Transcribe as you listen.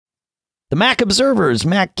The Mac Observers,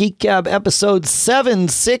 Mac Geek Gab, episode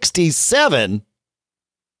 767.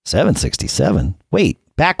 767? Wait,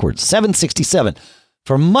 backwards. 767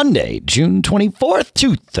 for Monday, June 24th,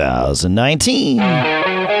 2019.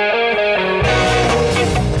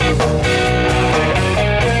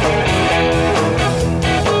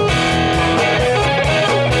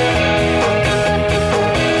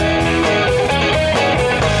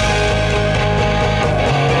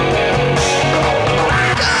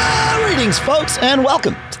 Folks, and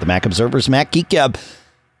welcome to the Mac Observers Mac Geek Gab,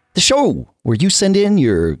 the show where you send in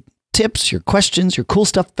your tips, your questions, your cool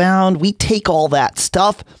stuff found. We take all that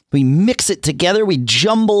stuff, we mix it together, we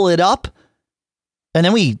jumble it up, and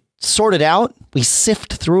then we sort it out, we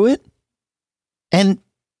sift through it. And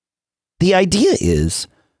the idea is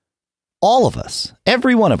all of us,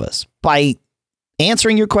 every one of us, by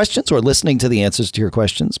answering your questions or listening to the answers to your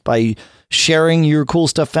questions, by sharing your cool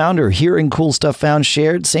stuff found or hearing cool stuff found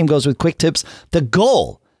shared. Same goes with quick tips. The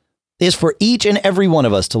goal is for each and every one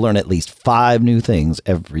of us to learn at least 5 new things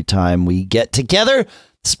every time we get together.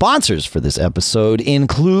 Sponsors for this episode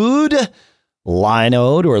include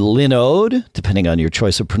Linode or Linode, depending on your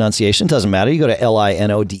choice of pronunciation. Doesn't matter. You go to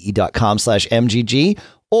linode.com/MGG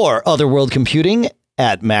or Otherworld Computing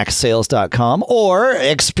at macsales.com or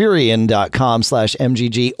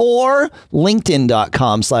Experian.com/MGG or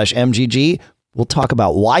LinkedIn.com/MGG. We'll talk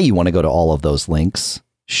about why you want to go to all of those links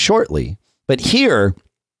shortly. But here,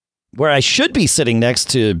 where I should be sitting next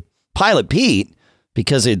to Pilot Pete,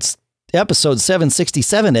 because it's episode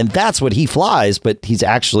 767 and that's what he flies, but he's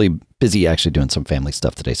actually busy doing some family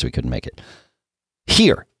stuff today, so he couldn't make it.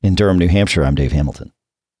 Here in Durham, New Hampshire, I'm Dave Hamilton.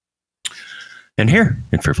 And here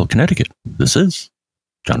in Fairfield, Connecticut, this is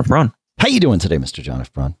John F. Braun. How you doing today, Mr. John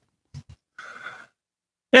F. Braun?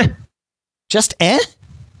 Just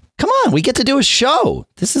Come on, we get to do a show.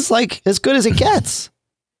 This is like as good as it gets.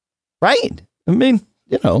 Right? I mean,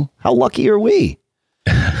 you know, how lucky are we?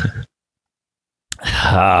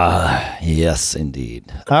 Yes,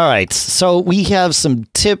 indeed. All right, so we have some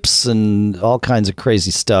tips and all kinds of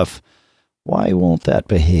crazy stuff. Why won't that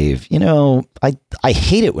behave? You know, I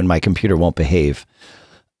hate it when my computer won't behave.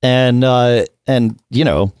 And you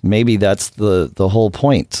know, maybe that's the whole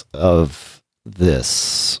point of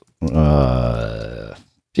this. You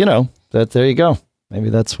know, there you go. Maybe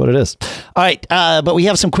that's what it is. All right, but we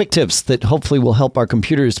have some quick tips that hopefully will help our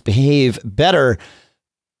computers behave better.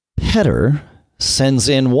 Petter sends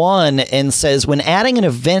in one and says, when adding an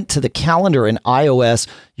event to the calendar in iOS,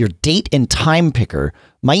 your date and time picker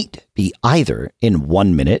might be either in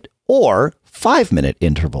 1 minute or 5 minute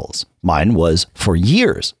intervals. Mine was for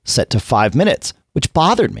years set to 5 minutes, which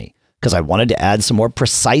bothered me because I wanted to add some more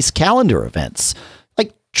precise calendar events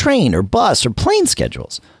like train or bus or plane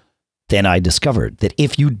schedules. Then I discovered that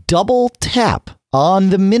if you double tap on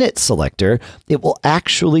the minute selector, it will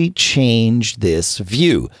actually change this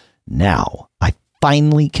view. Now I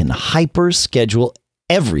finally can hyper schedule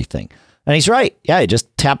everything. And he's right. Yeah, I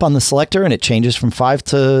just tap on the selector and it changes from 5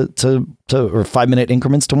 to 5 minute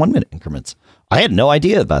increments to 1 minute increments. I had no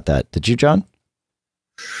idea about that. Did you, John?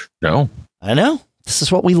 No. I know. This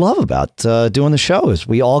is what we love about doing the show is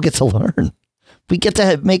we all get to learn. We get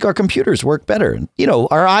to make our computers work better. And, you know,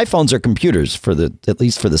 our iPhones are computers at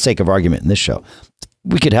least for the sake of argument in this show.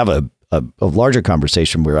 We could have a larger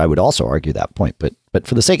conversation where I would also argue that point. But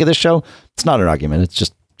for the sake of this show, it's not an argument. It's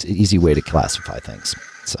just an easy way to classify things.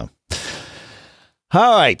 So,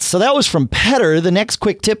 all right. So that was from Petter. The next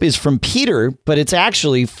quick tip is from Peter, but it's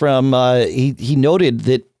actually from, he noted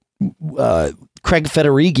that Craig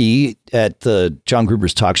Federighi at the John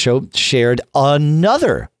Gruber's talk show shared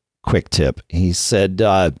another quick tip. He said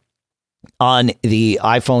on the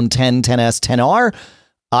iPhone 10, 10S, 10R,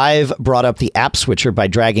 I've brought up the app switcher by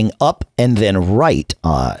dragging up and then right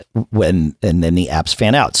and then the apps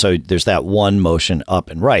fan out. So there's that one motion up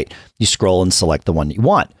and right. You scroll and select the one you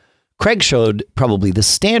want. Craig showed probably the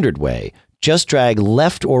standard way. Just drag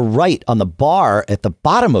left or right on the bar at the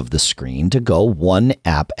bottom of the screen to go one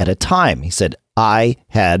app at a time. He said, I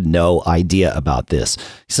had no idea about this.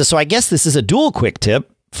 He says, so I guess this is a dual quick tip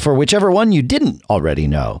for whichever one you didn't already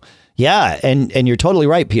know. Yeah, and you're totally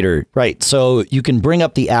right, Peter. Right. So you can bring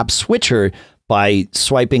up the app switcher by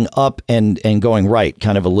swiping up and going right,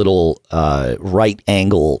 kind of a little right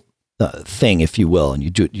angle thing, if you will. And you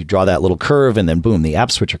draw that little curve and then boom, the app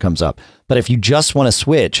switcher comes up. But if you just want to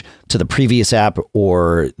switch to the previous app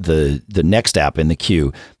or the next app in the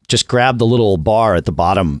queue, just grab the little bar at the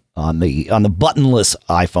bottom on the buttonless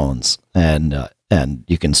iPhones and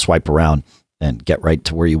you can swipe around and get right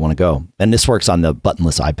to where you want to go. And this works on the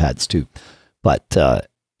buttonless iPads too. But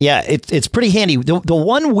Yeah, it's pretty handy. The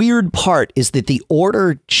one weird part is that the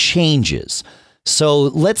order changes. So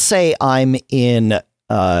let's say I'm in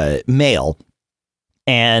Mail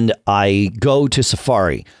and I go to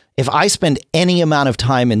Safari. If I spend any amount of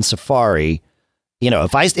time in Safari,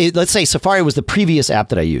 let's say Safari was the previous app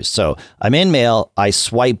that I used. So I'm in Mail, I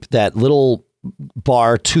swipe that little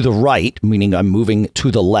bar to the right, meaning I'm moving to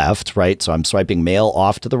the left, right? So I'm swiping Mail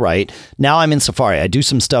off to the right. Now I'm in Safari. I do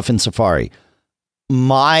some stuff in Safari.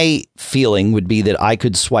 My feeling would be that I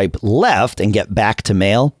could swipe left and get back to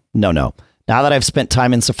Mail. No. Now that I've spent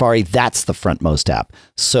time in Safari, that's the frontmost app.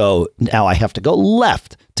 So now I have to go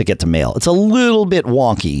left to get to Mail. It's a little bit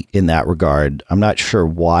wonky in that regard. I'm not sure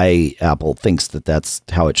why Apple thinks that that's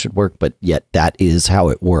how it should work, but yet that is how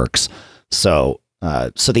it works. So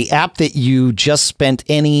the app that you just spent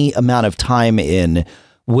any amount of time in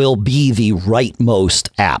will be the rightmost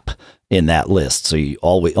app in that list. So you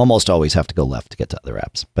almost always have to go left to get to other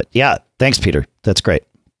apps. But yeah, thanks, Peter. That's great.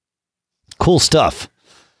 Cool stuff.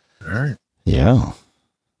 All right. Yeah.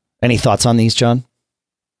 Any thoughts on these, John?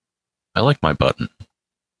 I like my button.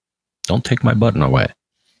 Don't take my button away.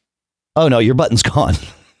 Oh, no, your button's gone.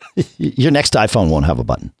 Your next iPhone won't have a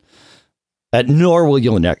button. Nor will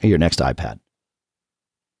your next iPad.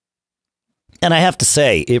 And I have to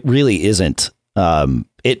say, it really isn't.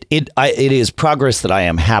 It is progress that I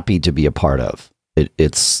am happy to be a part of.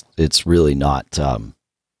 It's really not.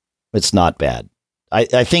 It's not bad.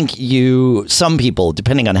 I think some people,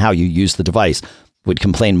 depending on how you use the device, would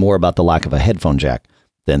complain more about the lack of a headphone jack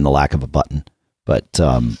than the lack of a button. But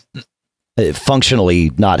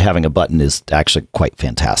functionally, not having a button is actually quite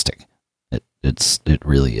fantastic. It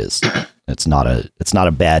really is. It's not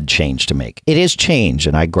a bad change to make. It is change,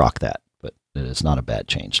 and I grok that, but it is not a bad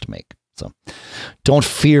change to make. So don't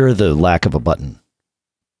fear the lack of a button.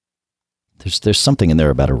 There's something in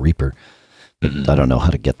there about a Reaper, but I don't know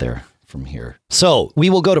how to get there from here. So we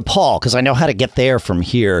will go to Paul because I know how to get there from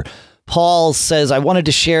here. Paul says, I wanted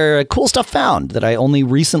to share a cool stuff found that I only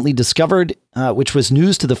recently discovered, which was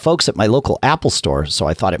news to the folks at my local Apple store. So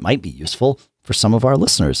I thought it might be useful for some of our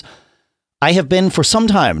listeners. I have been for some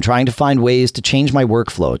time trying to find ways to change my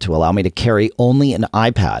workflow to allow me to carry only an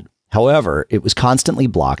iPad. However, it was constantly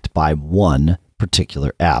blocked by one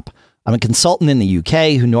particular app. I'm a consultant in the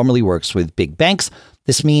UK who normally works with big banks.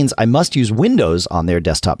 This means I must use Windows on their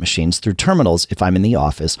desktop machines through terminals if I'm in the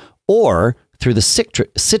office, or through the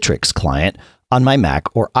Citrix client on my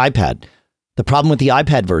Mac or iPad. The problem with the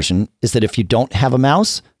iPad version is that if you don't have a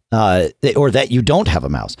mouse, given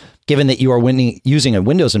that you are using a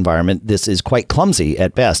Windows environment, this is quite clumsy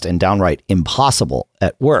at best and downright impossible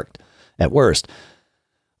at worst.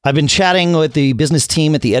 I've been chatting with the business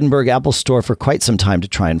team at the Edinburgh Apple Store for quite some time to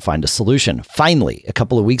try and find a solution. Finally, a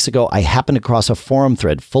couple of weeks ago, I happened across a forum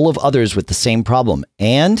thread full of others with the same problem,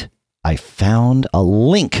 and I found a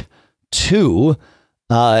link to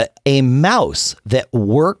a mouse that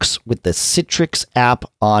works with the Citrix app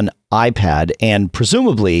on iPad and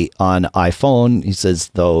presumably on iPhone. He says,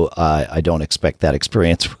 though I don't expect that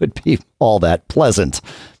experience would be all that pleasant.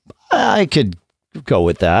 I could go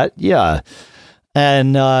with that. Yeah.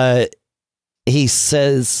 And he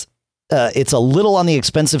says it's a little on the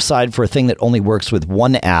expensive side for a thing that only works with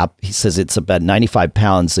one app. He says it's about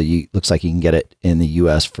 £95. So looks like you can get it in the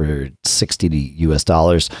US for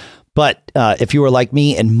 $60. But if you are like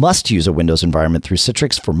me and must use a Windows environment through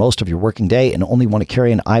Citrix for most of your working day and only want to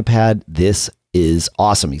carry an iPad, this is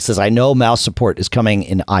awesome. He says, I know mouse support is coming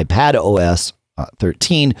in iPad OS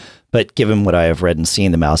 13, but given what I have read and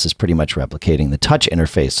seen, the mouse is pretty much replicating the touch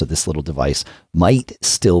interface. So this little device might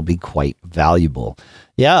still be quite valuable.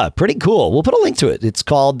 Yeah, pretty cool. We'll put a link to it. It's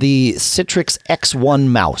called the Citrix X1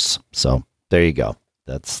 mouse. So there you go.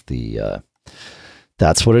 That's what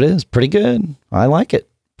it is. Pretty good. I like it.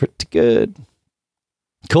 Pretty good.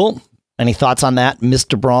 Cool. Any thoughts on that,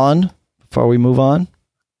 Mr. Braun, before we move on?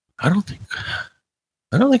 I don't think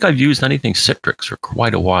I've used anything Citrix for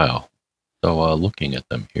quite a while. So looking at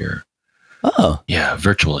them here. Oh. Yeah,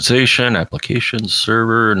 virtualization, applications,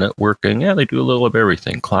 server, networking. Yeah, they do a little of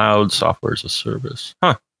everything. Cloud, software as a service.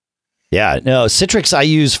 Huh. Yeah, no, Citrix I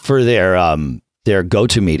use for their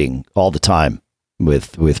GoToMeeting all the time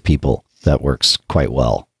with people. That works quite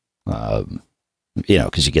well.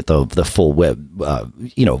 Because you get the full web,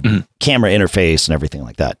 camera interface and everything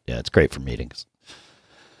like that. Yeah, it's great for meetings.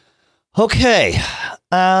 Okay.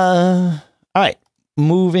 All right.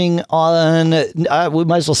 Moving on. We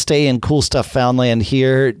might as well stay in Cool Stuff Found land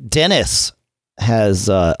here. Dennis has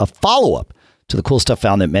a follow-up to the Cool Stuff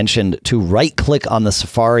Found that mentioned to right-click on the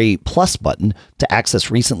Safari Plus button to access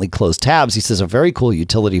recently closed tabs. He says a very cool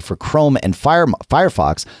utility for Chrome and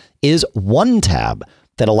Firefox is OneTab.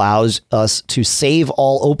 that allows us to save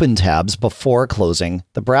all open tabs before closing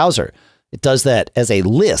the browser. It does that as a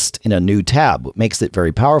list in a new tab. What makes it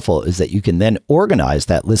very powerful is that you can then organize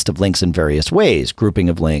that list of links in various ways, grouping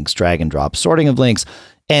of links, drag and drop, sorting of links.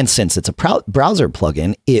 And since it's a browser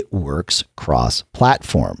plugin, it works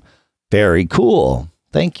cross-platform. Very cool.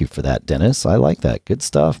 Thank you for that, Dennis. I like that. Good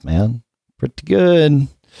stuff, man. Pretty good.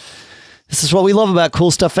 This is what we love about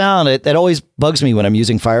Cool Stuff Found. That always bugs me when I'm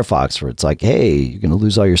using Firefox, where it's like, hey, you're going to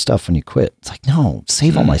lose all your stuff when you quit. It's like, no,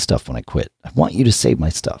 save all my stuff when I quit. I want you to save my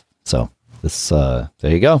stuff. So this, there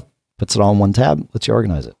you go. Puts it all in one tab. Lets you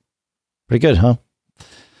organize it. Pretty good, huh?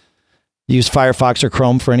 You use Firefox or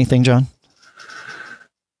Chrome for anything, John?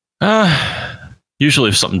 Usually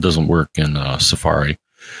if something doesn't work in Safari,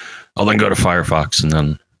 I'll then go to Firefox, and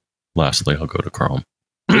then lastly, I'll go to Chrome.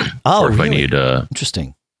 Oh, or if really? I need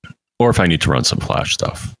interesting. Or if I need to run some Flash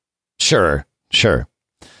stuff. Sure.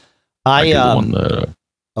 I do oh,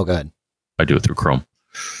 go ahead. I do it through Chrome.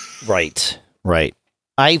 Right. We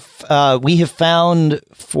have found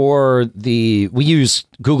we use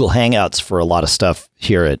Google Hangouts for a lot of stuff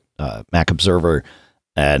here at Mac Observer,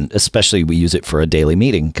 and especially we use it for a daily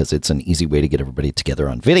meeting because it's an easy way to get everybody together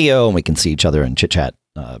on video, and we can see each other and chit chat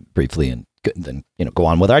briefly, and then go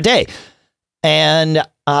on with our day. And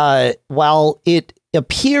while it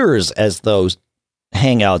appears as though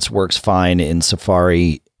Hangouts works fine in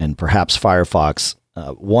Safari and perhaps Firefox,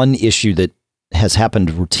 one issue that has happened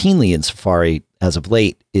routinely in Safari as of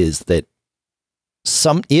late is that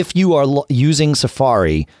if you are using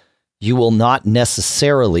Safari, you will not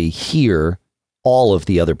necessarily hear all of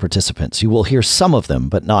the other participants. You will hear some of them,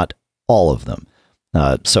 but not all of them.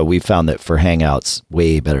 So we found that for Hangouts,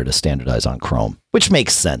 way better to standardize on Chrome, which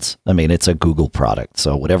makes sense. I mean, it's a Google product,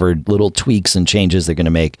 so whatever little tweaks and changes they're going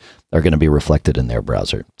to make are going to be reflected in their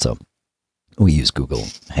browser. So we use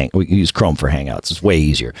we use Chrome for Hangouts. It's way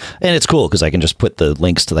easier, and it's cool because I can just put the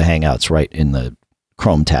links to the Hangouts right in the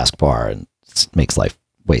Chrome taskbar, and it makes life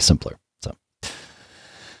way simpler. So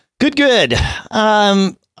good.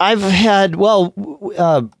 I've had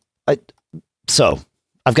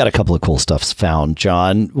I've got a couple of cool stuffs found,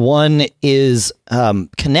 John. One is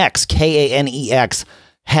Kanex, Kanex,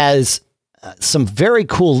 has some very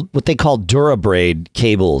cool, what they call DuraBraid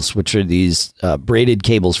cables, which are these braided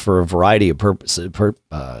cables for a variety of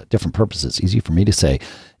different purposes. Easy for me to say.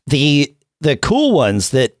 The cool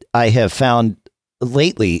ones that I have found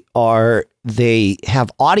lately are they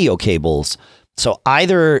have audio cables. So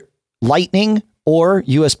either Lightning or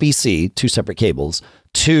USB-C, two separate cables,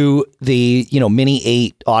 to the Mini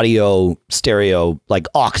 8 audio stereo, like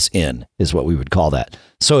aux in is what we would call that.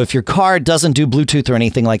 So if your car doesn't do Bluetooth or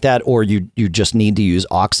anything like that, or you just need to use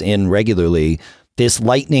aux in regularly, this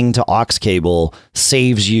Lightning to aux cable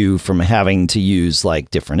saves you from having to use like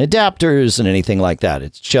different adapters and anything like that.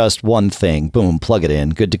 It's just one thing, boom, plug it in,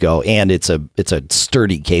 good to go. And it's a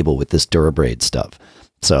sturdy cable with this DuraBraid stuff.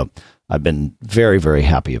 So I've been very, very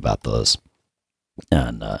happy about those.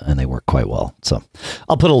 And they work quite well. So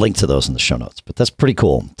I'll put a link to those in the show notes. But that's pretty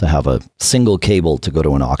cool to have a single cable to go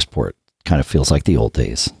to an aux port. Kind of feels like the old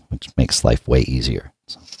days, which makes life way easier.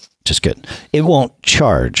 So, just good. It won't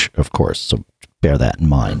charge, of course, so bear that in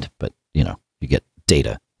mind. But you get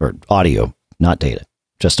data or audio, not data,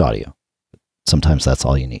 just audio. Sometimes that's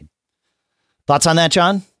all you need. Thoughts on that,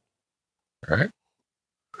 John? All right.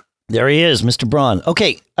 There he is, Mr. Braun.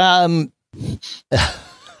 Okay.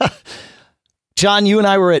 John, you and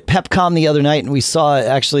I were at PepCom the other night, and we saw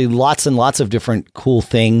actually lots and lots of different cool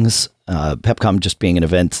things. PepCom just being an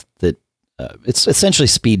event that it's essentially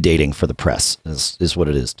speed dating for the press is what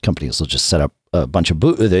it is. Companies will just set up a bunch of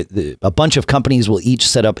a bunch of companies will each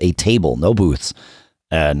set up a table, no booths,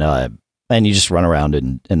 and you just run around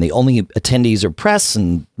and the only attendees are press,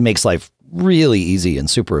 and makes life really easy and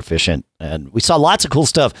super efficient. And we saw lots of cool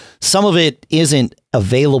stuff. Some of it isn't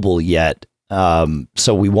available yet.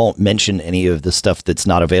 So we won't mention any of the stuff that's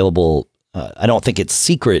not available. I don't think it's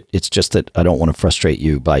secret. It's just that I don't want to frustrate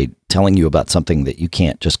you by telling you about something that you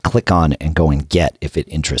can't just click on and go and get if it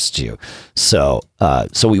interests you. So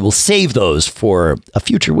we will save those for a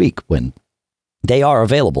future week when they are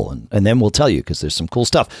available, and then we'll tell you because there's some cool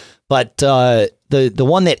stuff. But the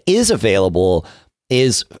one that is available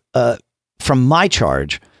is from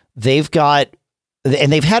MyCharge. They've got.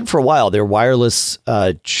 And they've had for a while their wireless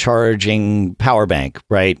charging power bank,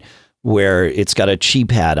 right, where it's got a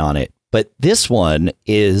keypad on it. But this one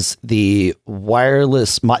is the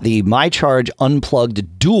MyCharge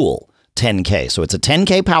Unplugged Dual 10K. So it's a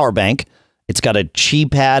 10K power bank. It's got a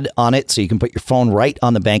Qi pad on it, so you can put your phone right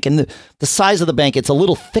on the bank. And the size of the bank, it's a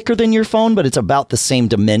little thicker than your phone, but it's about the same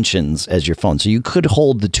dimensions as your phone. So you could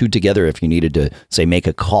hold the two together if you needed to, say, make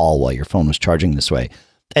a call while your phone was charging this way.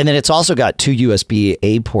 And then it's also got two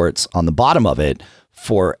USB-A ports on the bottom of it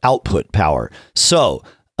for output power. So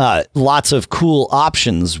lots of cool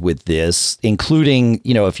options with this, including,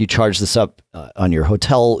 if you charge this up on your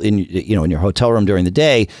hotel in your hotel room during the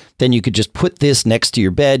day, then you could just put this next to your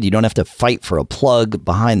bed. You don't have to fight for a plug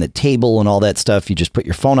behind the table and all that stuff. You just put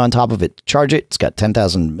your phone on top of it, charge it. It's got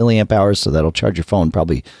 10,000 milliamp hours, so that'll charge your phone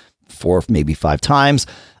probably 4, maybe 5 times.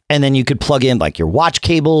 And then you could plug in like your watch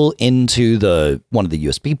cable into one of the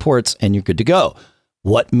USB ports, and you're good to go.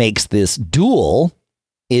 What makes this dual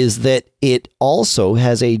is that it also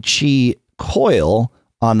has a Qi coil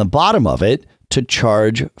on the bottom of it to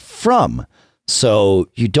charge from. So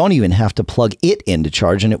you don't even have to plug it in to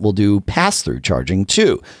charge, and it will do pass-through charging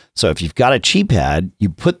too. So if you've got a Qi pad, you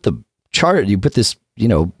put this,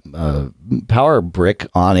 power brick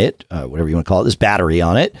on it, whatever you want to call it, this battery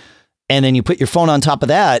on it, and then you put your phone on top of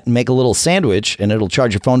that and make a little sandwich, and it'll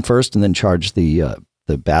charge your phone first and then charge the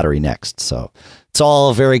battery next. So it's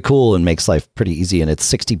all very cool and makes life pretty easy. And it's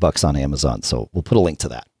 $60 on Amazon. So we'll put a link to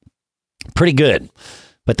that. Pretty good.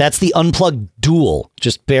 But that's the Unplugged Dual.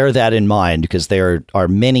 Just bear that in mind, because there are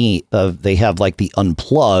many they have like the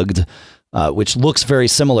Unplugged, which looks very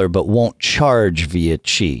similar, but won't charge via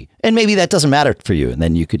Qi. And maybe that doesn't matter for you. And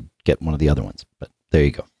then you could get one of the other ones. But there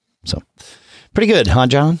you go. So pretty good, huh,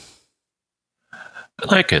 John? I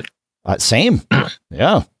like it. Same.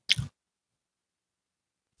 Yeah.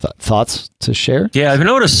 Thoughts to share? Yeah, I've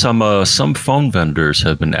noticed some phone vendors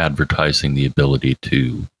have been advertising the ability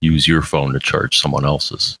to use your phone to charge someone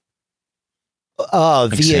else's.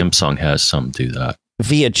 Samsung has some do that.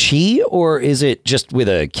 Via Qi, or is it just with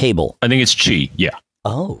a cable? I think it's Qi, yeah.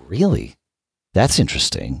 Oh, really? That's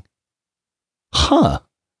interesting. Huh.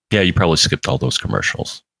 Yeah, you probably skipped all those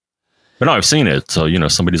commercials. But no, I've seen it. So,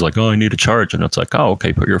 somebody's like, oh, I need a charge. And it's like, oh,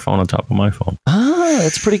 okay, put your phone on top of my phone. Ah,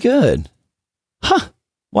 that's pretty good. Huh.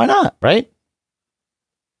 Why not, right?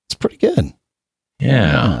 It's pretty good.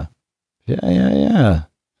 Yeah. Yeah.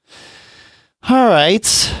 All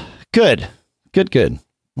right. Good.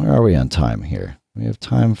 Where are we on time here? We have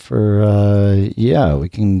time for, we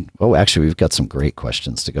can, actually, we've got some great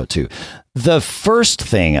questions to go to. The first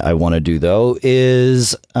thing I want to do, though,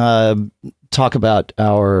 is talk about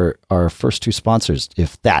our first two sponsors,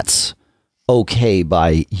 if that's okay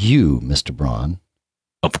by you, Mr. Braun.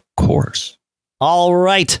 Of course. All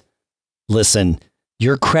right. Listen,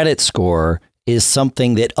 your credit score is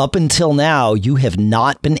something that up until now you have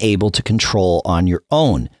not been able to control on your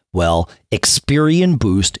own. Well, Experian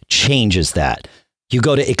Boost changes that. You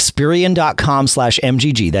go to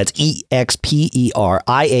Experian.com/MGG. That's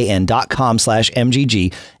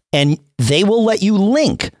EXPERIAN.com/MGG. And they will let you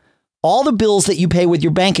link all the bills that you pay with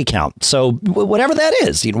your bank account. So whatever that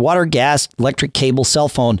is, water, gas, electric, cable, cell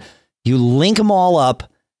phone, you link them all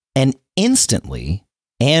up, and instantly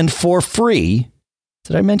and for free.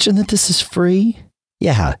 Did I mention that this is free?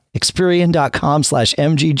 Yeah.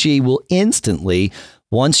 Experian.com/MGG will instantly,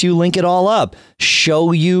 once you link it all up,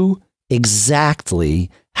 show you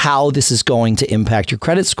exactly how this is going to impact your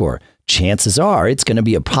credit score. Chances are it's going to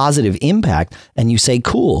be a positive impact, and you say,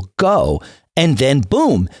 cool, go. And then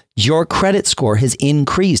boom, your credit score has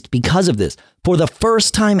increased because of this. For the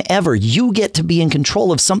first time ever, you get to be in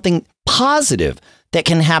control of something positive that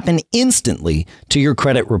can happen instantly to your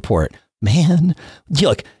credit report. Man,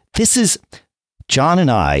 look, this is John and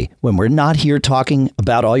I, when we're not here talking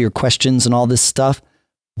about all your questions and all this stuff,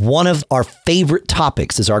 one of our favorite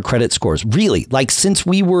topics is our credit scores. Really, like since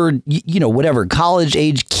we were, college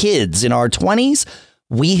age kids in our 20s,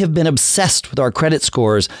 we have been obsessed with our credit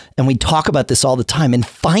scores, and we talk about this all the time. And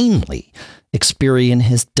finally, Experian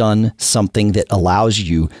has done something that allows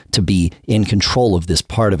you to be in control of this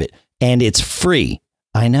part of it. And it's free.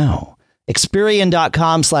 I know.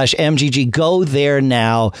 Experian.com/MGG. Go there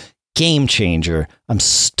now. Game changer. I'm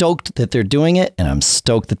stoked that they're doing it, and I'm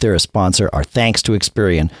stoked that they're a sponsor. Our thanks to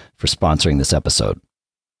Experian for sponsoring this episode.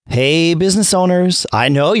 Hey, business owners. I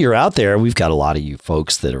know you're out there. We've got a lot of you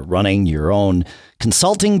folks that are running your own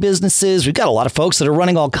consulting businesses. We've got a lot of folks that are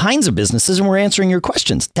running all kinds of businesses, and we're answering your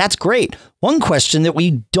questions. That's great. One question that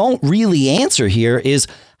we don't really answer here is,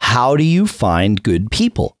 how do you find good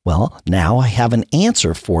people? Well, now I have an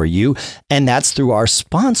answer for you, and that's through our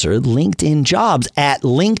sponsor, LinkedIn Jobs, at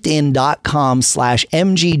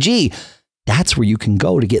linkedin.com/MGG. That's where you can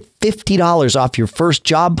go to get $50 off your first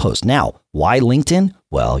job post. Now, why LinkedIn?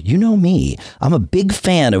 Well, you know me. I'm a big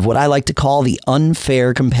fan of what I like to call the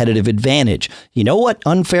unfair competitive advantage. You know what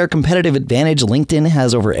unfair competitive advantage LinkedIn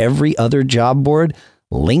has over every other job board?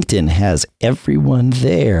 LinkedIn has everyone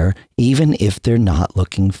there, even if they're not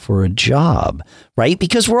looking for a job, right?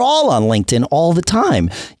 Because we're all on LinkedIn all the time,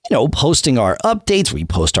 posting our updates. We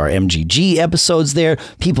post our MGG episodes there.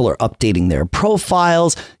 People are updating their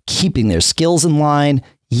profiles, keeping their skills in line.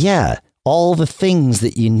 Yeah, all the things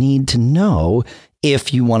that you need to know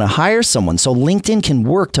if you want to hire someone. So LinkedIn can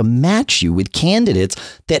work to match you with candidates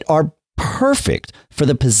that are perfect for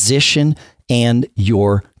the position and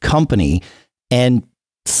your company. And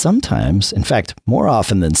sometimes, in fact, more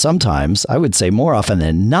often than sometimes, I would say more often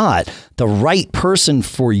than not, the right person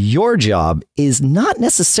for your job is not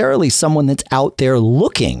necessarily someone that's out there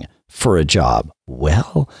looking for a job.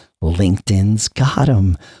 Well, LinkedIn's got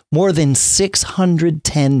them. More than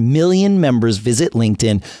 610 million members visit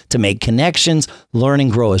LinkedIn to make connections, learn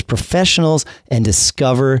and grow as professionals, and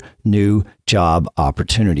discover new job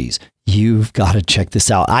opportunities. You've got to check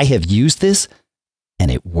this out. I have used this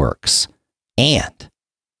and it works. And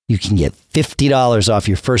you can get $50 off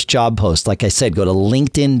your first job post. Like I said, go to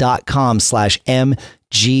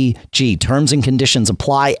linkedin.com/MGG. Terms and conditions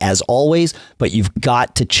apply as always, but you've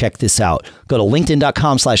got to check this out. Go to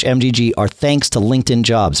linkedin.com/MGG. Our thanks to LinkedIn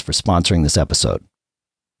Jobs for sponsoring this episode.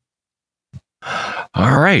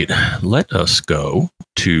 All right. Let us go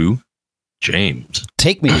to James.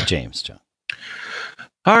 Take me to James, John.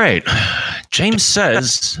 All right. James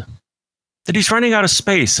says that he's running out of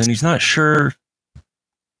space and he's not sure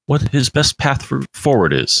what his best path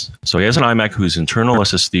forward is. So he has an iMac whose internal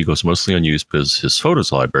SSD goes mostly unused because his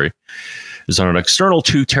photos library is on an external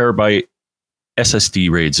 2 terabyte SSD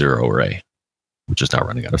RAID 0 array, which is now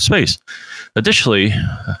running out of space. Additionally,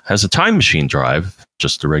 has a Time Machine drive,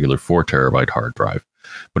 just a regular 4 terabyte hard drive,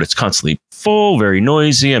 but it's constantly full, very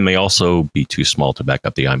noisy, and may also be too small to back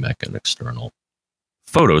up the iMac and external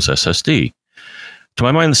photos SSD. To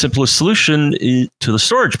my mind, the simplest solution to the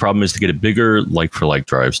storage problem is to get a bigger like-for-like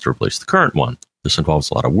drives to replace the current one. This involves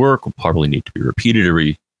a lot of work, will probably need to be repeated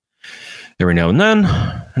every now and then,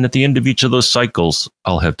 and at the end of each of those cycles,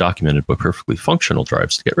 I'll have documented what perfectly functional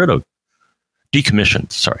drives to get rid of.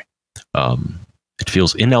 Decommissioned, sorry. It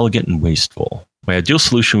feels inelegant and wasteful. My ideal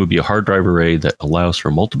solution would be a hard drive array that allows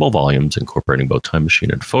for multiple volumes, incorporating both Time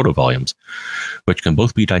Machine and photo volumes, which can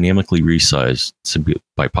both be dynamically resized simply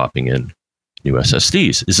by popping in new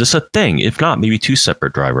SSDs. Is this a thing? If not, maybe 2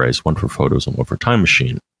 separate drive arrays, one for photos and one for Time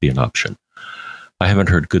Machine, be an option. I haven't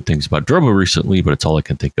heard good things about Drobo recently, but it's all I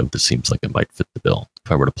can think of that seems like it might fit the bill.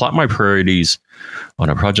 If I were to plot my priorities on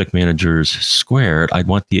a project manager's squared, I'd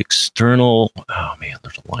want the external, oh man,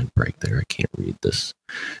 there's a line break there. I can't read this.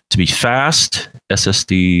 To be fast,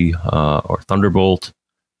 SSD or Thunderbolt.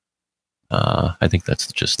 I think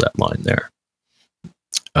that's just that line there.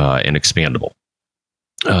 And expandable.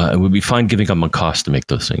 It would be fine giving up on cost to make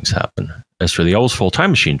those things happen. As for the Owl's full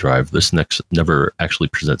Time Machine drive, this never actually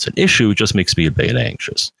presents an issue. It just makes me a bit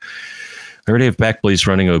anxious. I already have Backblaze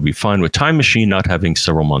running. I would be fine with Time Machine not having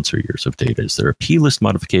several months or years of data. Is there a plist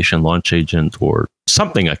modification launch agent or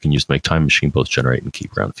something I can use to make Time Machine both generate and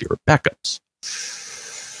keep around fewer backups?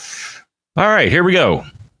 All right, here we go.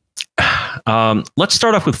 Let's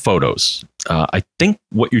start off with photos. I think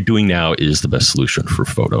what you're doing now is the best solution for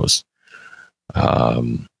photos.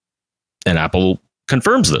 And Apple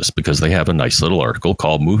confirms this because they have a nice little article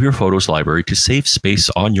called Move Your Photos Library to Save Space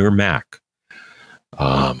on Your Mac.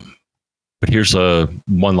 But here's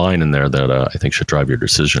one line in there that I think should drive your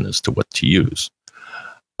decision as to what to use.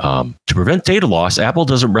 To prevent data loss, Apple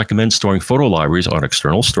doesn't recommend storing photo libraries on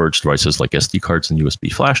external storage devices like SD cards and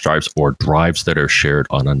USB flash drives or drives that are shared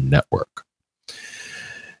on a network.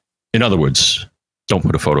 In other words, don't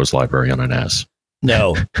put a photos library on a NAS.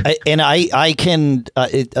 No, I can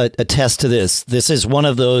attest to this. This is one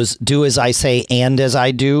of those do as I say and as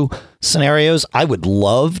I do scenarios. I would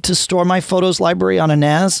love to store my photos library on a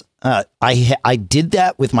NAS. I did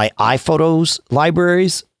that with my iPhotos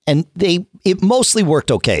libraries, and it mostly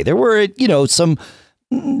worked okay. There were some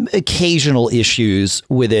occasional issues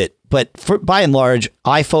with it, but by and large,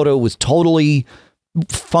 iPhoto was totally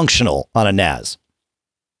functional on a NAS.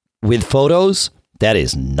 With photos, that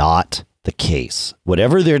is not the case.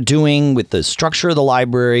 Whatever they're doing with the structure of the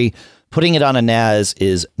library, putting it on a NAS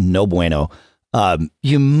is no bueno.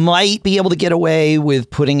 You might be able to get away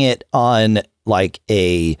with putting it on like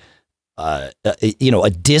a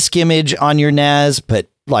disk image on your NAS, but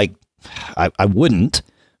like I wouldn't,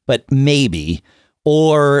 but maybe,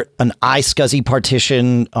 or an iSCSI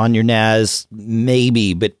partition on your NAS,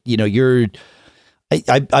 maybe, but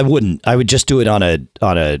I wouldn't. I would just do it on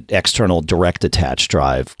a external direct attach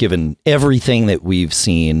drive. Given everything that we've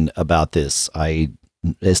seen about this,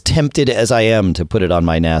 as tempted as I am to put it on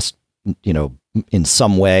my NAS, in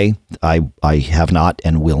some way, I have not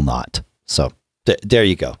and will not. So there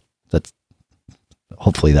you go.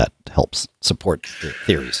 Hopefully that helps support the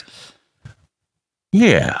theories.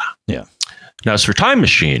 Yeah. Yeah. Now, as for Time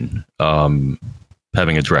Machine, having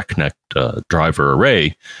a direct connect driver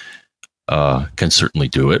array can certainly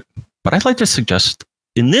do it. But I'd like to suggest,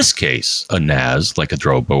 in this case, a NAS like a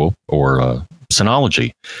Drobo or a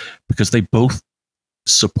Synology, because they both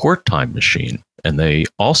support Time Machine, and they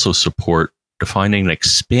also support defining and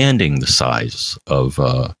expanding the size of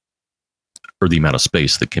or the amount of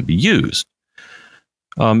space that can be used.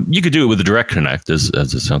 You could do it with a direct connect, as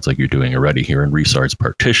it sounds like you're doing already here in Resart's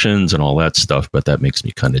partitions and all that stuff, but that makes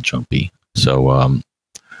me kind of jumpy. So,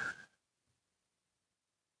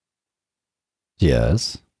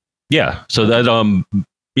 yes. Yeah. So that,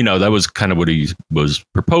 that was kind of what he was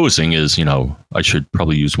proposing is, I should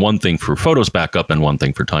probably use one thing for photos backup and one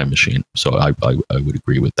thing for Time Machine. So I would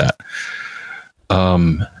agree with that.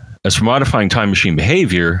 As for modifying Time Machine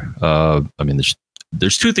behavior,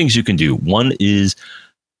 there's two things you can do. One is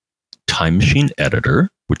Time Machine Editor,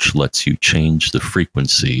 which lets you change the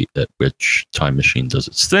frequency at which Time Machine does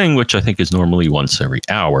its thing, which I think is normally once every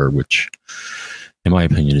hour, which in my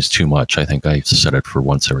opinion is too much. I think I set it for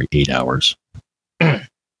once every 8 hours.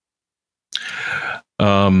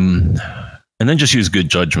 And then just use good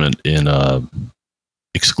judgment in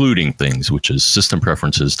excluding things, which is system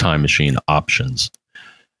preferences, Time Machine options.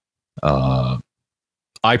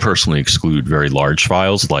 I personally exclude very large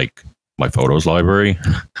files like my photos library.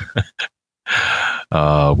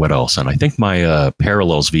 What else? And I think my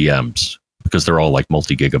Parallels VMs, because they're all like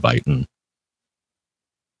multi-gigabyte, and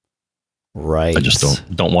right. I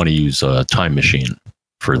just don't want to use a Time Machine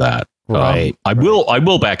for that. Right. I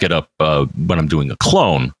will back it up when I'm doing a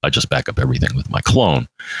clone. I just back up everything with my clone.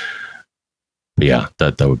 But yeah,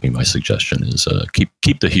 that would be my suggestion: is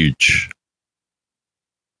keep the huge.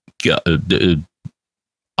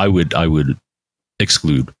 I would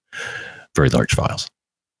exclude very large files,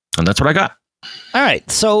 and that's what I got. All right,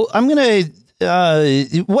 so I'm gonna.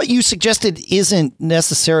 What you suggested isn't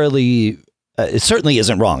necessarily. It certainly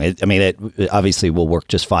isn't wrong. It obviously will work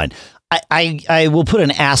just fine. I will put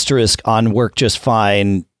an asterisk on work just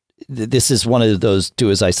fine. This is one of those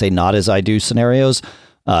do as I say, not as I do scenarios.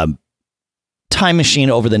 Time Machine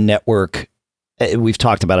over the network. We've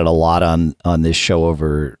talked about it a lot on this show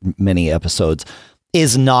over many episodes.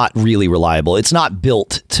 Is not really reliable. It's not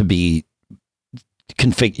built to be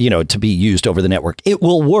to be used over the network. It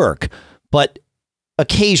will work, but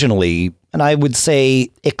occasionally, and I would say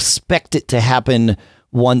expect it to happen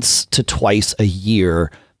once to twice a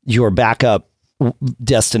year, your backup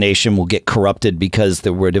destination will get corrupted because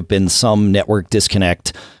there would have been some network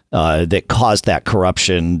disconnect that caused that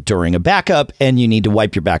corruption during a backup, and you need to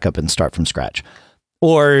wipe your backup and start from scratch.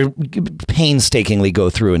 Or painstakingly go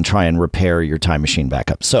through and try and repair your Time Machine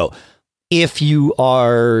backup. So if you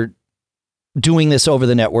are doing this over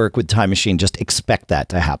the network with Time Machine, just expect that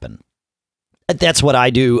to happen. That's what I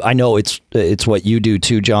do. I know it's what you do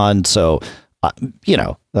too, John. So,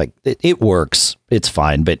 it works. It's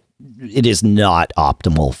fine, but it is not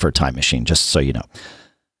optimal for Time Machine, just so you know.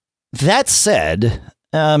 That said,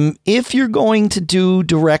 if you're going to do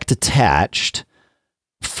direct attached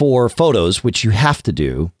for photos, which you have to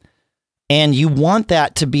do, and you want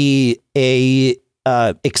that to be a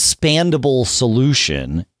expandable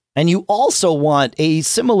solution, and you also want a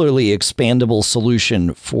similarly expandable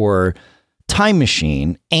solution for Time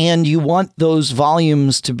Machine, and you want those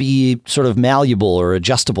volumes to be sort of malleable or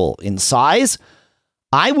adjustable in size,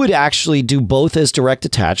 I would actually do both as direct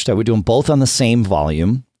attached. I would do them both on the same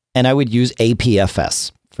volume, and I would use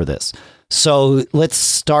APFS for this. So let's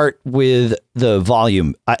start with the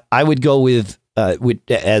volume. I would go with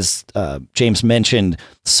as James mentioned,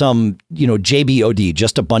 some, JBOD,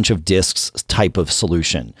 just a bunch of disks type of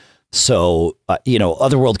solution. So,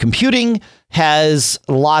 Otherworld Computing has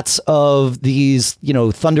lots of these,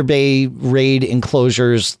 Thunder Bay RAID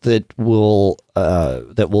enclosures that will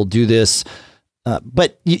do this.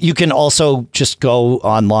 But you can also just go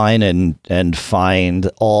online and find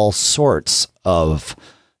all sorts of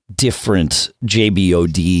different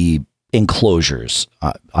JBOD enclosures.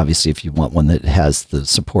 Obviously, if you want one that has the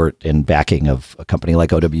support and backing of a company like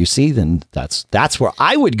OWC, then that's where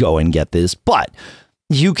I would go and get this. But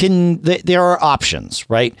you can, there are options,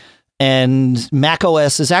 right? And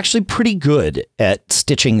macOS is actually pretty good at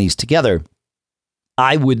stitching these together.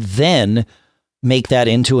 I would then make that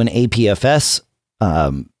into an APFS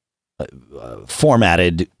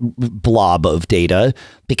formatted blob of data,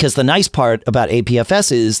 because the nice part about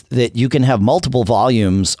APFS is that you can have multiple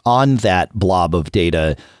volumes on that blob of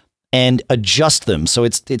data and adjust them. So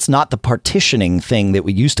it's not the partitioning thing that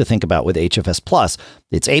we used to think about with HFS Plus.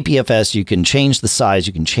 It's APFS. You can change the size.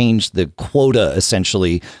 You can change the quota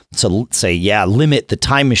essentially. So say, limit the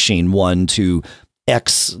Time Machine one to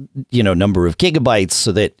X, number of gigabytes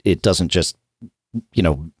so that it doesn't just,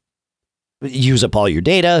 use up all your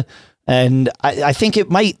data. And I think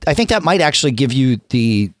that might actually give you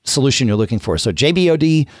the solution you're looking for. So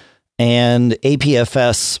JBOD and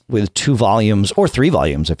APFS with 2 volumes or 3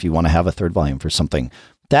 volumes, if you want to have a third volume for something,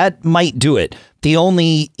 that might do it. The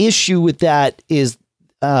only issue with that is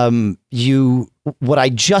what I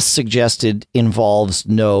just suggested involves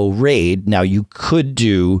no RAID. Now you could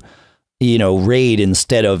do, RAID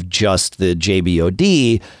instead of just the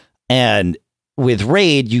JBOD, and with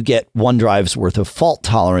RAID, you get OneDrive's worth of fault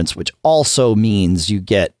tolerance, which also means you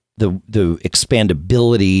get the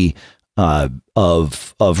expandability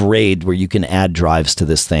of RAID, where you can add drives to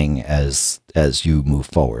this thing as you move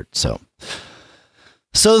forward. So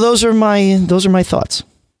those are my thoughts.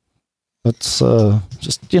 That's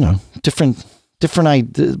just a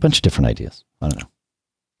bunch of different ideas. I don't know.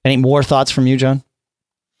 Any more thoughts from you, John?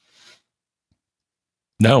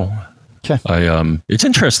 No. Okay. It's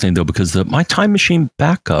interesting though, because my Time Machine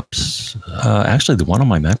backups, actually the one on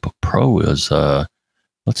my MacBook Pro is,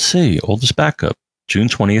 oldest backup, June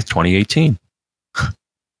 20th, 2018.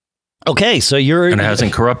 Okay, so and it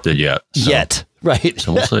hasn't corrupted yet. Right?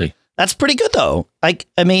 So we'll see. That's pretty good though.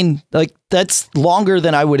 That's longer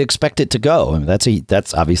than I would expect it to go. I mean,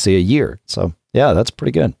 that's obviously a year. So yeah, that's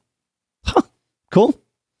pretty good. Huh. Cool.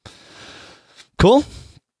 All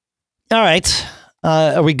right.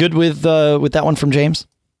 Are we good with that one from James?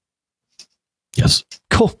 Yes.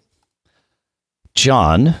 Cool.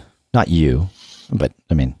 John, not you, but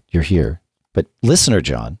I mean, you're here, but listener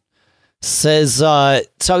John says, so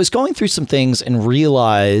I was going through some things and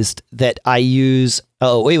realized that I use,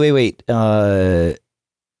 we already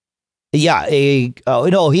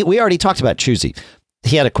talked about Choosy.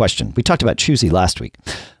 He had a question. We talked about Choosy last week.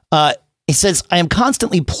 He says, I am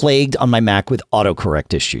constantly plagued on my Mac with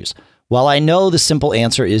autocorrect issues. While I know the simple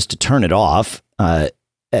answer is to turn it off,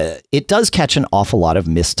 it does catch an awful lot of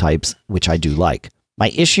mistypes, which I do like. My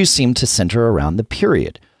issues seem to center around the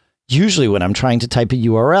period. Usually when I'm trying to type a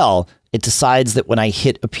URL, it decides that when I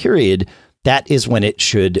hit a period, that is when it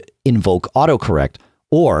should invoke autocorrect,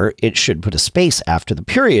 or it should put a space after the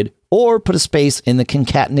period, or put a space in the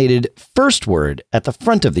concatenated first word at the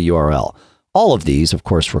front of the URL. All of these, of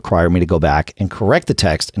course, require me to go back and correct the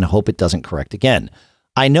text and hope it doesn't correct again.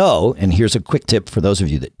 I know, and here's a quick tip for those of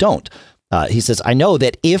you that don't. He says, I know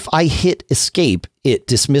that if I hit escape, it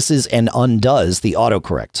dismisses and undoes the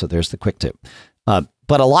autocorrect. So there's the quick tip.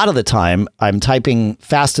 But a lot of the time, I'm typing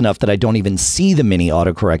fast enough that I don't even see the mini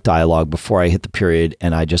autocorrect dialog before I hit the period,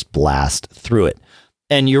 and I just blast through it.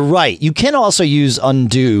 And you're right. You can also use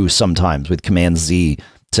undo sometimes with Command Z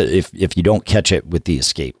to if you don't catch it with the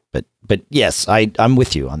escape. But yes, I'm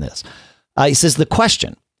with you on this. He says, the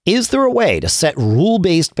question, is there a way to set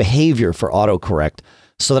rule-based behavior for autocorrect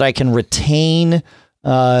so that I can retain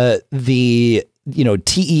the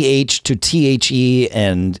TEH to THE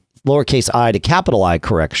and lowercase I to capital I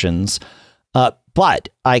corrections, but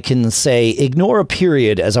I can say ignore a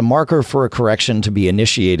period as a marker for a correction to be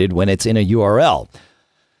initiated when it's in a URL?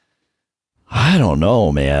 I don't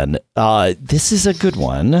know, man. This is a good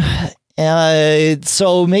one.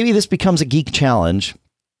 So maybe this becomes a geek challenge.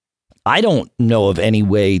 I don't know of any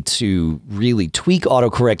way to really tweak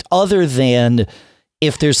autocorrect other than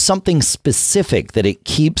if there's something specific that it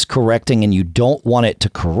keeps correcting and you don't want it to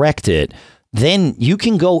correct it, then you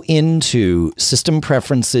can go into System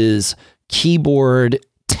Preferences, Keyboard,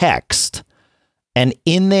 Text, and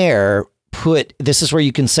in there this is where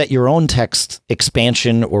you can set your own text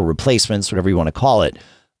expansion or replacements, whatever you want to call it.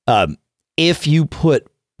 If you put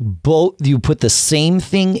the same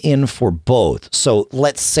thing in for both. So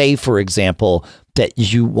let's say, for example, that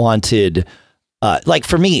you wanted, like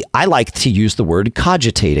for me, I like to use the word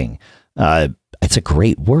cogitating. It's a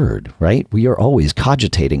great word, right? We are always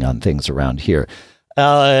cogitating on things around here.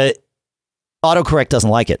 Autocorrect doesn't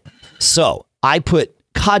like it. So I put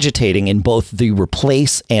cogitating in both the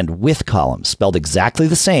replace and with columns, spelled exactly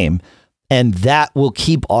the same. And that will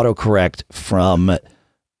keep autocorrect from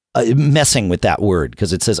messing with that word,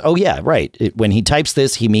 because it says, oh yeah, right. When he types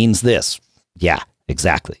this, he means this. Yeah,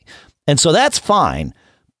 exactly. And so that's fine,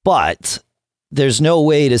 but there's no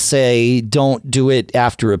way to say, don't do it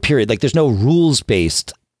after a period. Like there's no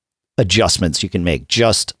rules-based adjustments you can make,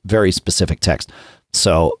 just very specific text.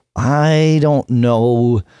 So I don't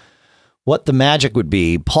know what the magic would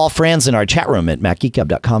be. Paul Franz in our chat room at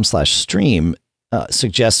macgeekgab.com/stream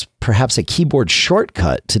suggests perhaps a keyboard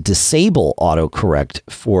shortcut to disable autocorrect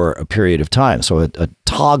for a period of time. So a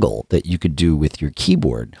toggle that you could do with your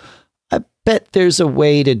keyboard. I bet there's a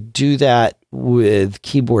way to do that with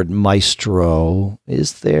Keyboard Maestro.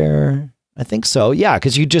 Is there? I think so. Yeah,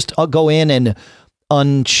 because you just go in and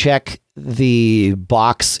uncheck the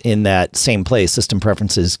box in that same place, System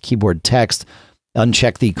Preferences, Keyboard Text,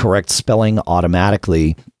 uncheck the correct spelling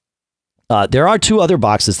automatically. There are two other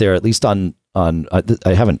boxes there, at least on I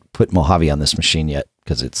haven't put Mojave on this machine yet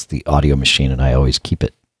because it's the audio machine and I always keep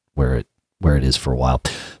it where it is for a while.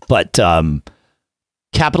 But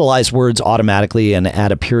capitalize words automatically and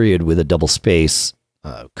add a period with a double space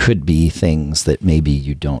could be things that maybe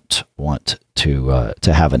you don't want to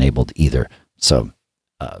have enabled either. So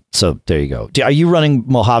there you go. Are you running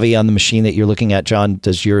Mojave on the machine that you're looking at, John?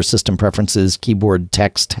 Does your System Preferences, Keyboard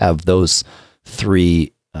Text have those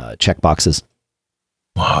three checkboxes?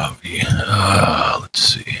 Mojave. Let's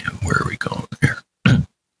see. Where are we going here?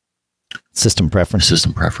 System Preferences.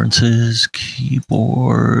 System Preferences,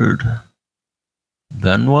 Keyboard.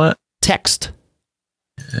 Then what? Text.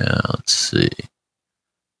 Yeah, let's see.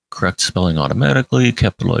 Correct spelling automatically,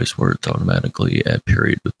 capitalized words automatically, add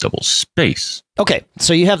period with double space. Okay,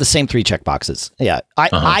 so you have the same three checkboxes. Yeah,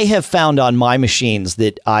 I have found on my machines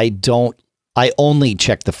that I only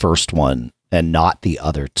check the first one and not the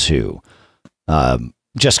other two,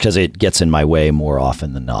 just because it gets in my way more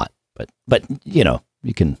often than not. But you know,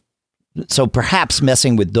 you can. So perhaps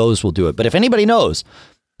messing with those will do it. But if anybody knows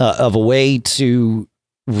of a way to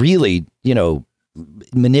really,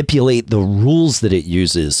 manipulate the rules that it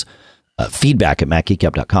uses, feedback at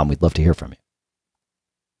macgeekgab.com. We'd love to hear from you.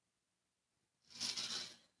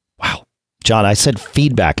 Wow. John, I said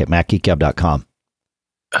feedback at macgeekgab.com.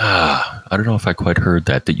 I don't know if I quite heard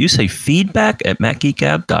that. Did you say feedback at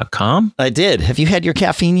macgeekgab.com? I did. Have you had your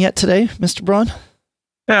caffeine yet today, Mr. Braun?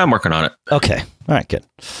 Yeah, I'm working on it. Okay. All right, good.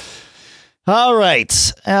 All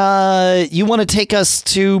right. You want to take us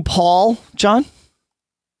to Paul, John?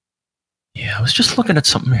 Yeah, I was just looking at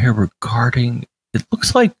something here regarding, it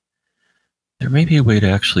looks like there may be a way to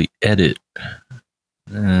actually edit.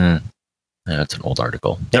 That's an old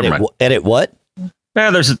article. Edit what?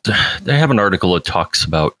 Yeah, they have an article that talks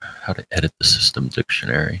about how to edit the system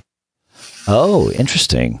dictionary. Oh,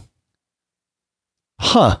 interesting.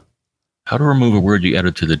 Huh. How to remove a word you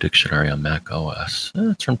added to the dictionary on Mac OS.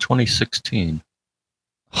 It's from 2016.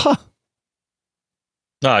 Huh.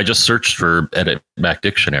 No, I just searched for edit Mac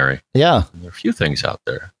dictionary. Yeah. There are a few things out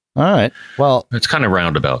there. All right. Well, it's kind of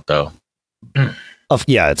roundabout though.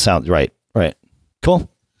 Yeah, it sounds right. Right. Cool.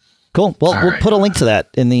 Well, we'll put a link to that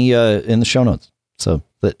in the show notes. So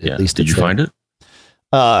that at least did you find it?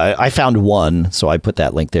 I found one, so I put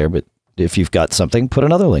that link there. But if you've got something, put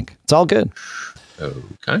another link. It's all good.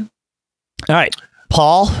 Okay. All right,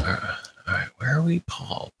 Paul. All right, where are we?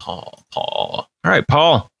 Paul. All right,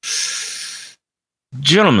 Paul.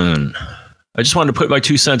 Gentlemen, I just wanted to put my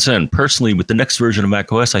 2 cents in. Personally, with the next version of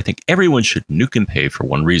macOS, I think everyone should nuke and pay for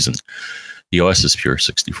one reason. The OS is pure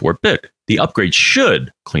 64-bit. The upgrade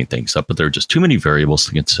should clean things up, but there are just too many variables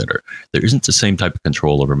to consider. There isn't the same type of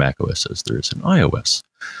control over macOS as there is in iOS.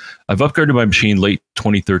 I've upgraded my machine late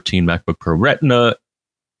 2013 MacBook Pro Retina.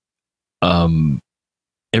 And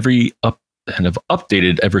have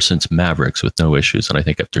updated ever since Mavericks with no issues. And I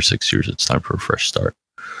think after 6 years, it's time for a fresh start.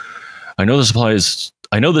 I know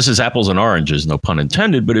this is apples and oranges, no pun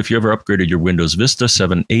intended, but if you ever upgraded your Windows Vista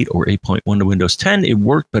 7, 8, or 8.1 to Windows 10, it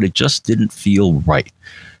worked, but it just didn't feel right.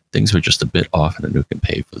 Things were just a bit off, and a nuke and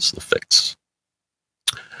pay was the fix.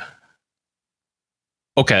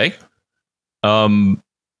 Okay. And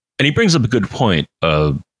he brings up a good point,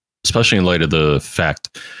 especially in light of the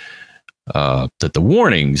fact that the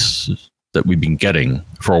warnings that we've been getting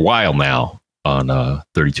for a while now on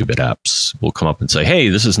 32-bit apps will come up and say, hey,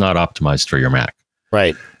 this is not optimized for your Mac.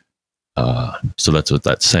 Right. So that's what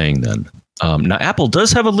that's saying then. Now, Apple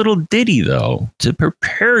does have a little ditty, though, to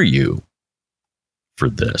prepare you for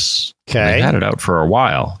this. Okay. They had it out for a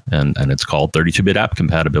while, and it's called 32-bit app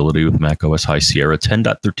compatibility with macOS High Sierra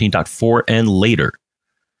 10.13.4 and later.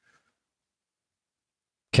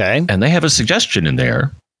 Okay. And they have a suggestion in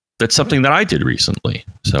there. That's something that I did recently.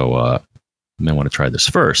 So you may want to try this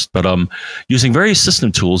first. But using various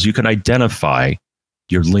system tools, you can identify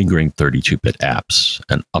your lingering 32-bit apps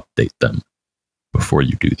and update them before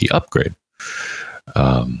you do the upgrade.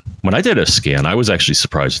 When I did a scan, I was actually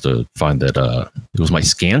surprised to find that it was my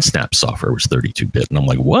ScanSnap software was 32-bit. And I'm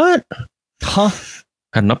like, what? Huh?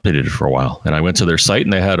 hadn't updated it for a while, and I went to their site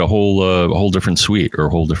and they had a whole different suite or a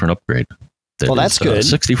whole different upgrade. Well, that's good.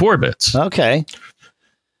 64 bits. Okay.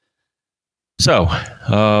 So,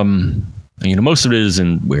 most of it is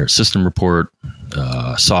in where system report,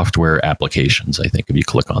 software applications. I think if you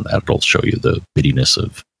click on that, it'll show you the bittiness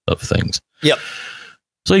of things. Yep.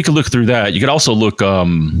 So you can look through that. You can also look,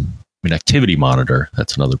 Activity Monitor.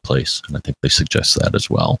 That's another place, and I think they suggest that as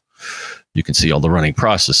well. You can see all the running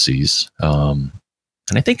processes. And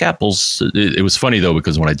I think Apple's, it was funny though,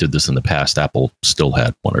 because when I did this in the past, Apple still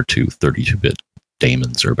had one or two 32-bit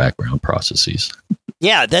daemons or background processes.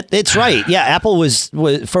 Yeah, it's right. Yeah, Apple was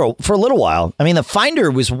for a little while. I mean, the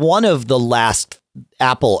Finder was one of the last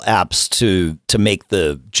Apple apps to make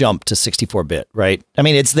the jump to 64-bit, right? I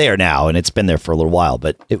mean, it's there now and it's been there for a little while,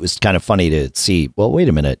 but it was kind of funny to see, well, wait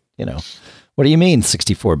a minute, what do you mean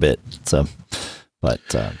 64-bit? So, but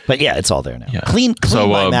yeah, it's all there now. Yeah. Clean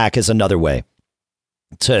My Mac is another way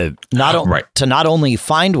to not only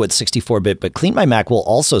find what's 64-bit, but Clean My Mac will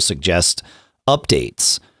also suggest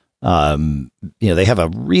updates. They have a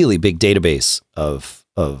really big database of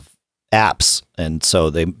apps, and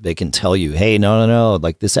so they can tell you, hey, no,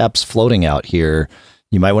 like this app's floating out here,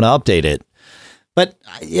 you might want to update it. But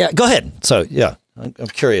yeah, go ahead. So yeah, I'm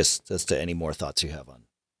curious as to any more thoughts you have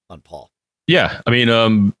on Paul. Yeah, I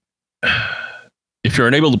mean, if you're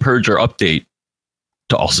unable to purge or update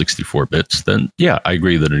to all 64 bits, then yeah, I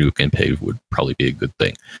agree that a nuke and pave would probably be a good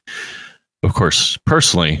thing. Of course,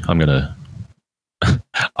 personally, I'm gonna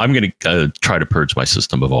try to purge my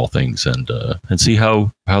system of all things and see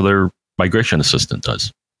how their migration assistant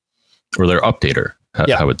does, or their updater,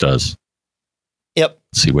 how it does. Yep.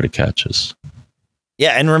 See what it catches.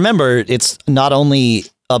 Yeah, and remember, it's not only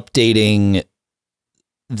updating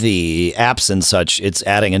the apps and such, it's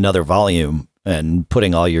adding another volume and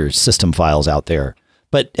putting all your system files out there.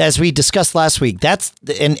 But as we discussed last week, that's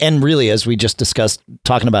and really as we just discussed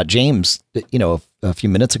talking about James, a few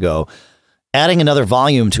minutes ago, adding another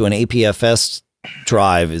volume to an APFS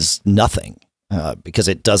drive is nothing because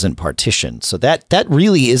it doesn't partition. So that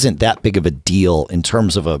really isn't that big of a deal in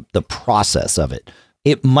terms of the process of it.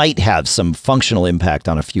 It might have some functional impact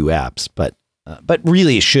on a few apps, but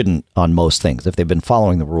really it shouldn't on most things. If they've been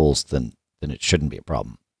following the rules, then it shouldn't be a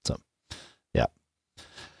problem. So, yeah.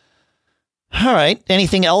 All right.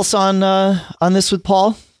 Anything else on this with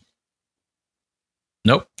Paul?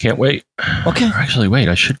 Nope, can't wait. Okay. Actually, wait,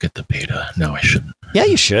 I should get the beta. No, I shouldn't. Yeah,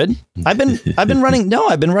 you should. I've been running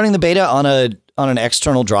the beta on an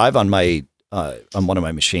external drive on my on one of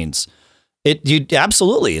my machines.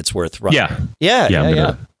 Absolutely, it's worth running.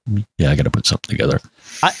 Yeah. I got to put something together.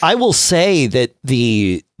 I will say that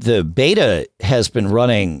the beta has been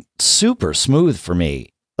running super smooth for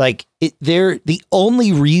me. Like the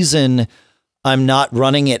only reason I'm not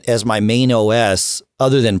running it as my main OS,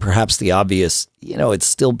 other than perhaps the obvious, it's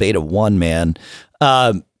still beta 1, man,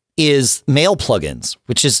 is mail plugins,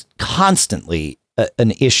 which is constantly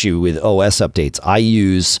an issue with OS updates. I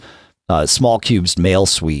use SmallCube's Mail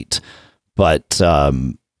Suite, but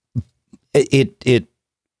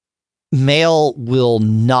Mail will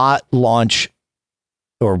not launch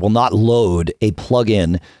or will not load a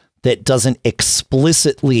plugin that doesn't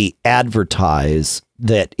explicitly advertise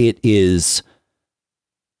that it is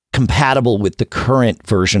compatible with the current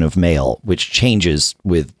version of Mail, which changes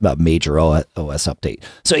with a major OS update.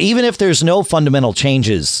 So even if there's no fundamental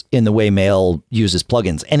changes in the way Mail uses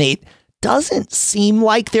plugins, and it doesn't seem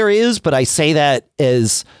like there is, but I say that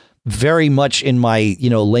as very much in my,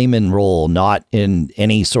 layman role, not in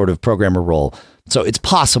any sort of programmer role. So it's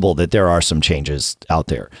possible that there are some changes out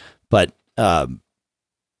there, but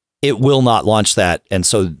it will not launch that. And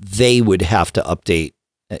so they would have to update,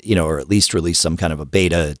 or at least release some kind of a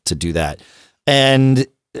beta to do that. And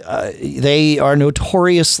they are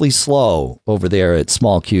notoriously slow over there at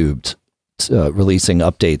SmallCubed releasing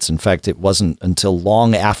updates. In fact, it wasn't until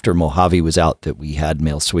long after Mojave was out that we had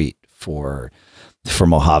Mail Suite for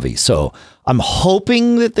Mojave. So I'm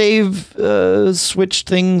hoping that they've switched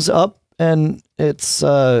things up and it's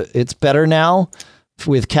better now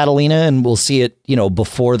with Catalina, and we'll see it,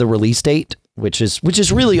 before the release date, which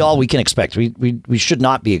is really all we can expect. We should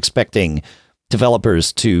not be expecting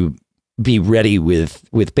developers to be ready with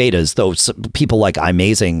betas, though people like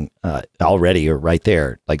iMazing already are right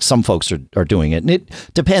there. Like some folks are doing it, and it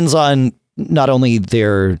depends on not only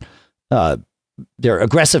their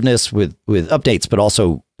aggressiveness with updates, but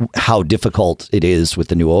also how difficult it is with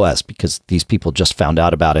the new OS, because these people just found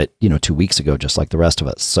out about it, 2 weeks ago, just like the rest of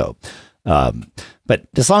us. So, but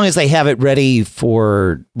as long as they have it ready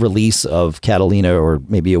for release of Catalina, or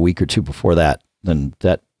maybe a week or two before that, then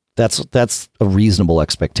that That's a reasonable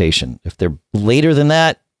expectation. If they're later than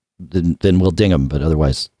that, then we'll ding them. But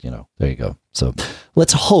otherwise, there you go. So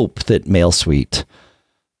let's hope that MailSuite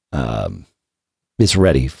is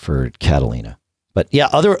ready for Catalina. But yeah,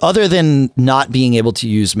 other than not being able to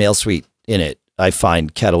use MailSuite in it, I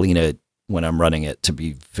find Catalina, when I'm running it, to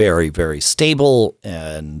be very, very stable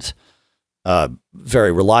and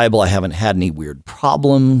very reliable. I haven't had any weird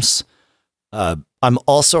problems. I'm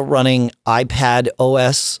also running iPad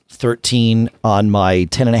OS 13 on my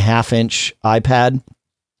 10.5-inch iPad.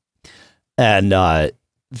 And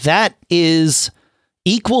that is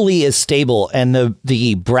equally as stable. And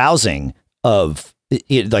the browsing of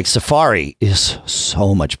it, like Safari, is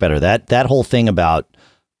so much better. That whole thing about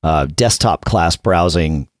desktop class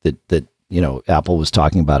browsing that Apple was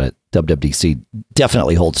talking about at WWDC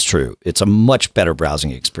definitely holds true. It's a much better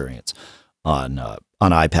browsing experience on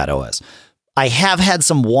iPad OS. I have had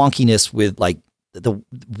some wonkiness with like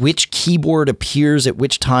which keyboard appears at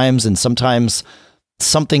which times, and sometimes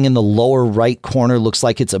something in the lower right corner looks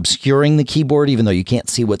like it's obscuring the keyboard, even though you can't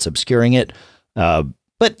see what's obscuring it. But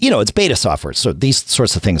it's beta software, so these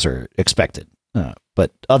sorts of things are expected.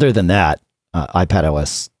 But other than that, iPad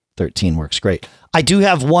OS 13 works great. I do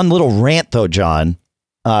have one little rant though, John,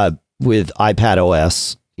 with iPad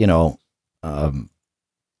OS. Do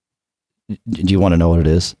you want to know what it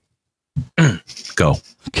is? Go.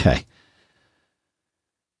 Okay.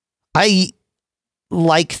 I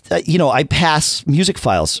I pass music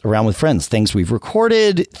files around with friends, things we've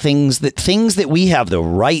recorded, things that we have the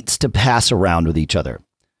rights to pass around with each other.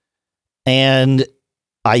 And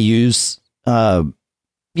I use, iCloud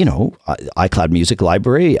Music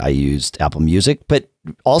Library. I used Apple Music, but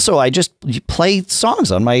also I just play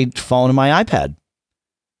songs on my phone and my iPad.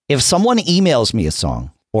 If someone emails me a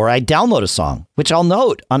song, or I download a song, which I'll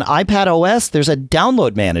note on iPad OS, there's a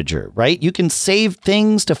download manager, right? You can save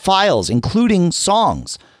things to files, including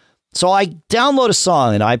songs. So I download a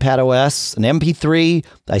song in iPad OS, an MP3,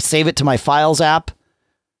 I save it to my Files app.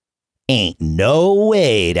 Ain't no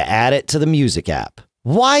way to add it to the Music app.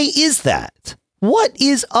 Why is that? What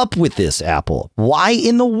is up with this, Apple? Why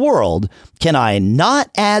in the world can I not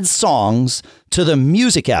add songs to the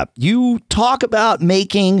Music app? You talk about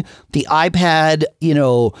making the iPad,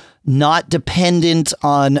 not dependent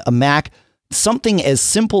on a Mac. Something as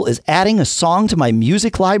simple as adding a song to my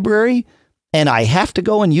music library, and I have to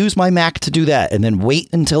go and use my Mac to do that, and then wait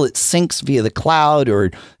until it syncs via the cloud or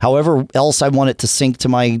however else I want it to sync to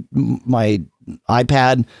my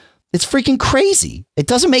iPad. It's freaking crazy. It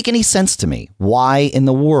doesn't make any sense to me. Why in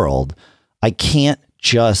the world I can't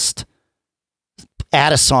just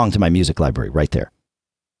add a song to my music library right there?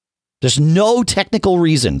 There's no technical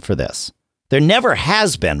reason for this. There never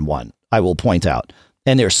has been one, I will point out.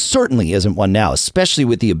 And there certainly isn't one now, especially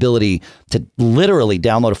with the ability to literally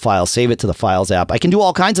download a file, save it to the Files app. I can do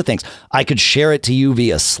all kinds of things. I could share it to you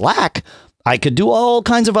via Slack. I could do all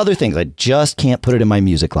kinds of other things. I just can't put it in my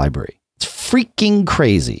music library. It's freaking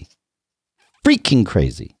crazy. Freaking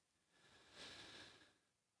crazy.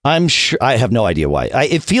 I'm sure I have no idea why.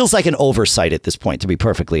 It feels like an oversight at this point, to be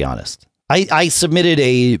perfectly honest. I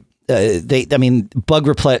submitted bug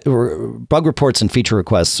reports and feature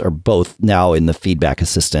requests are both now in the Feedback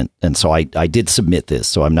Assistant. And so I did submit this.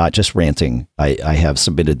 So I'm not just ranting. I have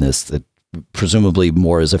submitted this, that presumably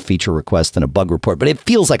more as a feature request than a bug report, but it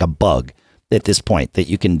feels like a bug at this point that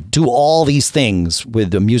you can do all these things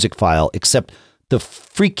with a music file, except the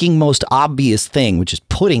freaking most obvious thing, which is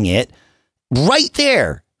putting it right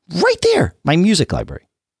there, my music library.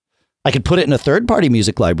 I could put it in a third-party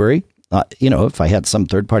music library. If I had some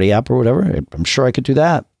third-party app or whatever, I'm sure I could do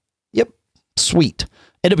that. Yep. Sweet.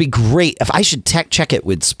 It'd be great if I should check it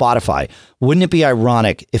with Spotify. Wouldn't it be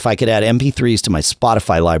ironic if I could add MP3s to my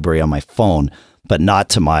Spotify library on my phone, but not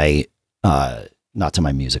to my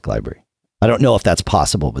music library? I don't know if that's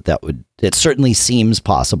possible, but it certainly seems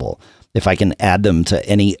possible. If I can add them to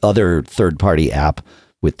any other third-party app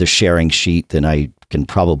with the sharing sheet, then I can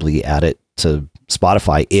probably add it to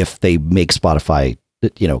Spotify if they make Spotify,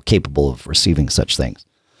 capable of receiving such things.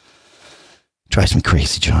 Drives me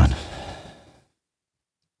crazy, John.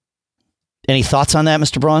 Any thoughts on that,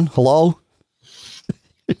 Mr. Braun? Hello?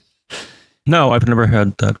 No, I've never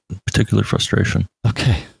had that particular frustration.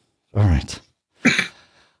 Okay. All right.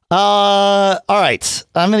 All right.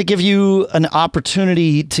 I'm going to give you an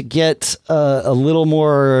opportunity to get a little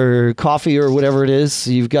more coffee or whatever it is.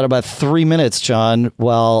 You've got about 3 minutes, John,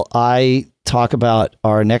 while I talk about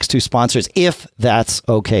our next two sponsors, if that's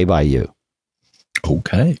okay by you.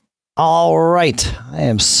 Okay. All right. I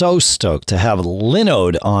am so stoked to have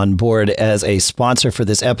Linode on board as a sponsor for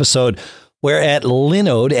this episode. We're at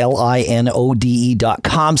Linode,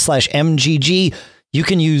 linode.com/MGG. You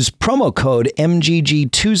can use promo code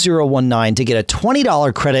MGG2019 to get a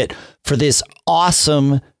 $20 credit for this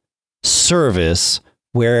awesome service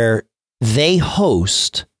where they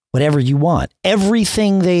host whatever you want.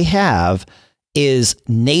 Everything they have is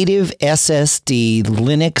native SSD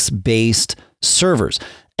Linux-based servers.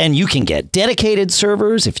 And you can get dedicated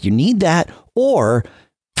servers if you need that, or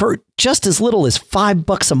for just as little as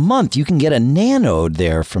 $5 a month, you can get a Nanode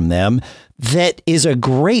there from them. That is a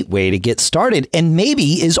great way to get started and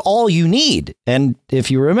maybe is all you need. And if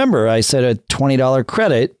you remember, I said a $20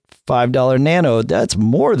 credit, $5 Nanode, that's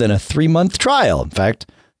more than a 3-month trial. In fact,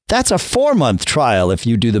 that's a 4-month trial if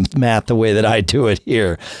you do the math the way that I do it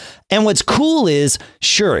here. And what's cool is,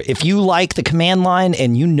 sure, if you like the command line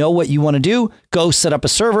and you know what you want to do, go set up a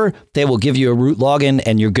server. They will give you a root login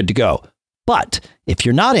and you're good to go. But if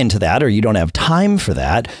you're not into that or you don't have time for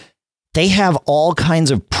that, they have all kinds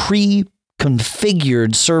of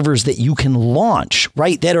pre-configured servers that you can launch,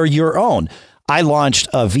 right? That are your own. I launched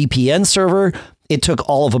a VPN server. It took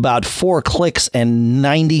all of about 4 clicks and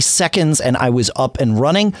 90 seconds, and I was up and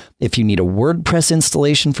running. If you need a WordPress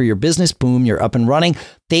installation for your business, boom, you're up and running.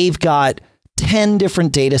 They've got 10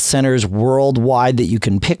 different data centers worldwide that you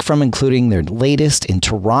can pick from, including their latest in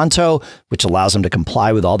Toronto, which allows them to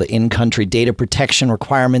comply with all the in-country data protection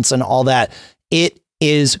requirements and all that. It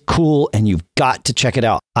is cool, and you've got to check it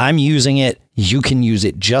out. I'm using it. You can use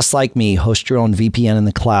it just like me. Host your own VPN in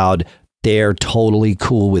the cloud. They're totally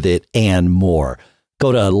cool with it and more.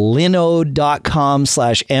 Go to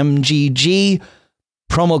linode.com/MGG.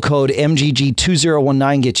 Promo code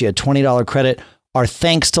MGG2019 gets you a $20 credit. Our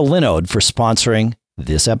thanks to Linode for sponsoring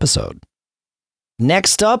this episode.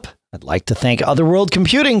 Next up, I'd like to thank Otherworld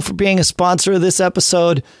Computing for being a sponsor of this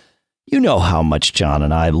episode. You know how much John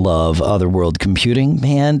and I love Otherworld Computing.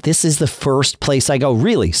 Man, this is the first place I go.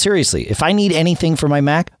 Really, seriously. If I need anything for my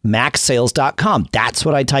Mac, macsales.com. That's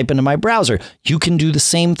what I type into my browser. You can do the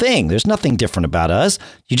same thing. There's nothing different about us.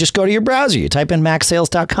 You just go to your browser. You type in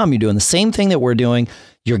macsales.com. You're doing the same thing that we're doing.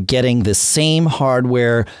 You're getting the same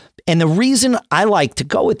hardware. And the reason I like to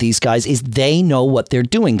go with these guys is they know what they're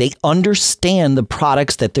doing. They understand the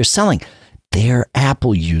products that they're selling. They're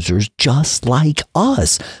Apple users just like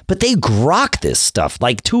us, but they grok this stuff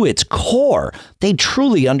like to its core. They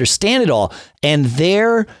truly understand it all. And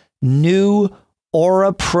their new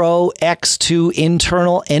Aura Pro X2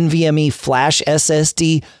 internal NVMe flash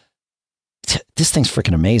SSD, this thing's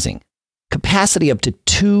freaking amazing. Capacity up to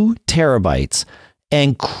 2 terabytes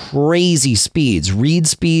and crazy speeds. Read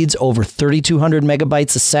speeds over 3,200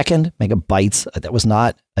 megabytes a second. Megabytes, I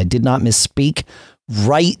did not misspeak.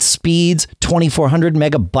 Write speeds, 2,400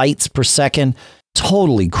 megabytes per second.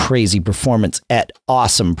 Totally crazy performance at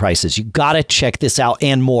awesome prices. You got to check this out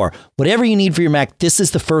and more. Whatever you need for your Mac, this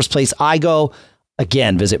is the first place I go.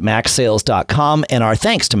 Again, visit macsales.com, and our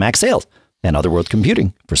thanks to Mac Sales and Otherworld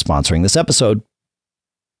Computing for sponsoring this episode.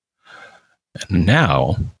 And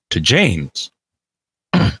now to James.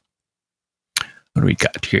 What do we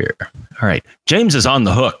got here? All right. James is on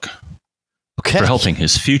the hook for helping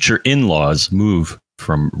his future in-laws move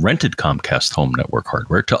from rented Comcast home network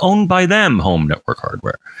hardware to owned by them home network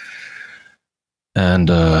hardware. And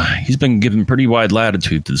he's been given pretty wide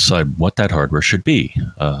latitude to decide what that hardware should be.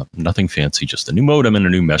 Nothing fancy, just a new modem and a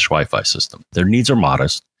new mesh Wi-Fi system. Their needs are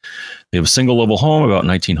modest. They have a single-level home, about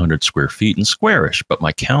 1,900 square feet and squarish. But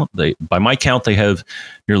by my count, they have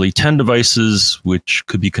nearly 10 devices, which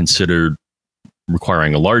could be considered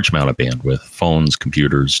requiring a large amount of bandwidth: phones,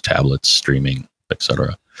 computers, tablets, streaming,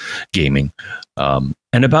 etc., gaming,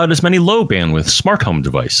 and about as many low bandwidth smart home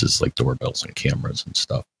devices like doorbells and cameras and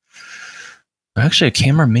stuff. Actually, a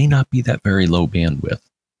camera may not be that very low bandwidth.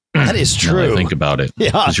 That is true. Think about it.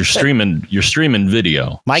 Yeah, because you're streaming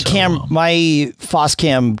video. My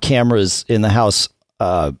Foscam cameras in the house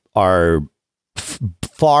are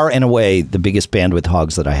far and away the biggest bandwidth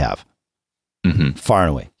hogs that I have. Mm-hmm. Far and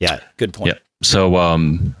away. Yeah, good point. Yeah. So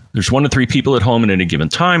there's 1 to 3 people at home at any given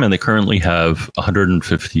time, and they currently have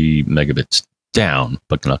 150 megabits down,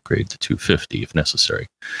 but can upgrade to 250 if necessary.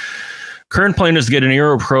 Current plan is to get an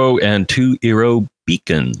Eero Pro and 2 Eero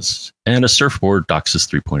beacons and a Surfboard DOCSIS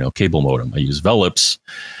 3.0 cable modem. I use Velips,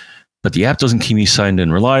 but the app doesn't keep me signed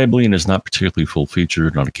in reliably and is not particularly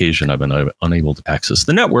full-featured. On occasion, I've been unable to access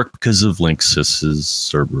the network because of Linksys's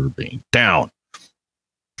server being down.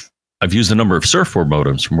 I've used a number of Surfboard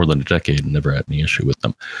modems for more than a decade and never had any issue with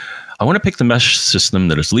them. I want to pick the mesh system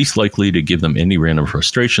that is least likely to give them any random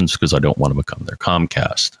frustrations because I don't want to become their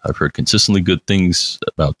Comcast. I've heard consistently good things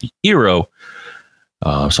about the Eero,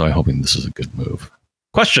 so I'm hoping this is a good move.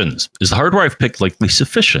 Questions. Is the hardware I've picked likely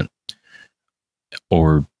sufficient?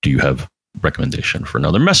 Or do you have recommendation for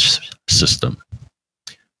another mesh system?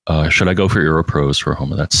 Should I go for EeroPros for a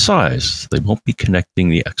home of that size? They won't be connecting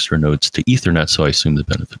the extra nodes to Ethernet, so I assume the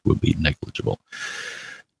benefit would be negligible.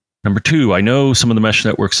 Number 2, I know some of the mesh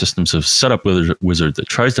network systems have setup wizard that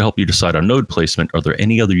tries to help you decide on node placement. Are there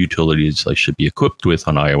any other utilities I should be equipped with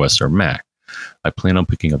on iOS or Mac? I plan on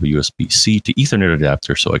picking up a USB-C to Ethernet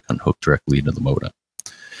adapter so I can hook directly into the modem.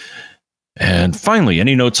 And finally,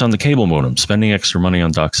 any notes on the cable modem? Spending extra money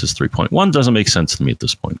on DOCSIS 3.1 doesn't make sense to me at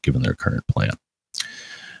this point, given their current plan.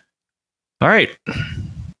 All right.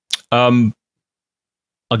 I'll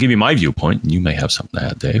give you my viewpoint, and you may have something to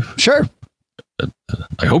add, Dave. Sure.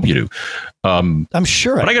 I hope you do. I'm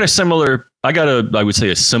sure. But I would say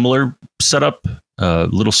a similar setup, a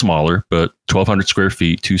little smaller, but 1,200 square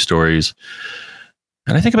feet, 2 stories.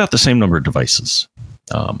 And I think about the same number of devices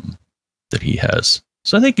that he has.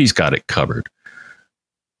 So I think he's got it covered.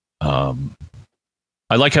 I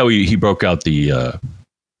like how he broke out the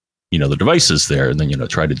devices there, and then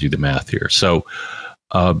try to do the math here. So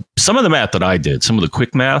some of the math that I did, some of the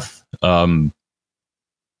quick math,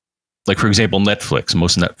 like for example, Netflix.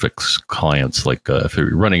 Most Netflix clients, like if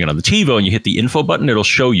you're running it on the TiVo and you hit the info button, it'll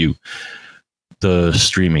show you the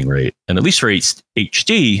streaming rate, and at least for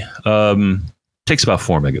HD, takes about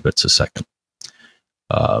 4 megabits a second.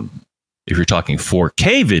 If you're talking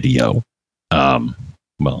 4K video,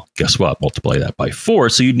 well, guess what? Multiply that by 4,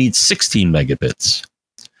 so you'd need 16 megabits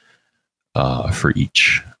for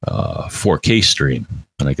each 4K stream.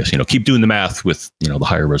 And I guess keep doing the math with the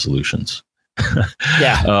higher resolutions.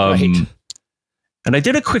 Yeah, right. And I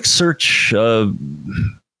did a quick search. How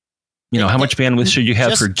much bandwidth should you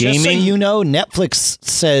have for gaming? Just so Netflix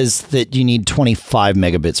says that you need 25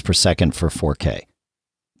 megabits per second for 4K.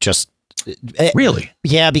 Really?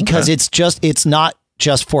 Yeah, because it's not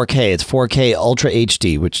just 4K. It's 4K Ultra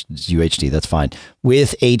HD, which is UHD. That's fine,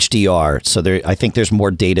 with HDR. So I think there's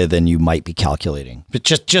more data than you might be calculating. But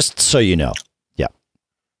just so you know. Yeah.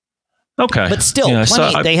 Okay. But still,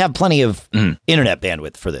 they have plenty of internet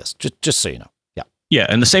bandwidth for this. Just so you know. Yeah. Yeah,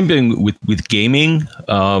 and the same thing with gaming.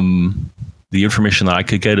 The information that I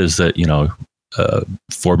could get is that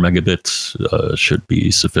 4 megabits should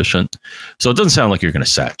be sufficient. So it doesn't sound like you're going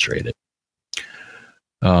to saturate it.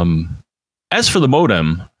 As for the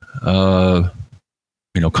modem,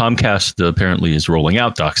 Comcast apparently is rolling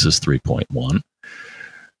out DOCSIS 3.1.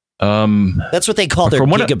 That's what they call their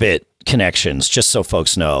gigabit connections, just so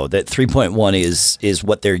folks know that 3.1 is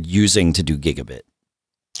what they're using to do gigabit.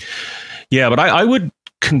 Yeah, but I would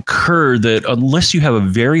concur that unless you have a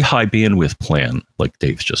very high bandwidth plan, like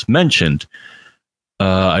Dave's just mentioned,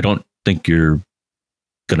 I don't think you're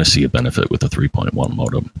going to see a benefit with a 3.1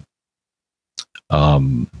 modem.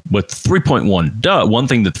 What 3.1 does, one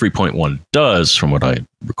thing that 3.1 does, from what I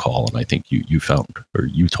recall, and I think you found, or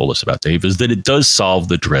you told us about, Dave, is that it does solve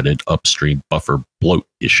the dreaded upstream buffer bloat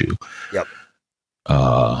issue. Yep.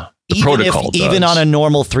 Even on a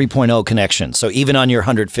normal 3.0 connection, so even on your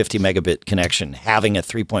 150 megabit connection, having a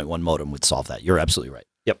 3.1 modem would solve that. You're absolutely right.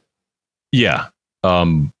 Yep. Yeah.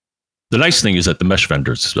 The nice thing is that the mesh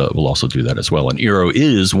vendors will also do that as well, and Eero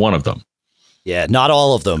is one of them. Yeah, not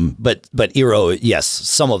all of them, but Eero, yes,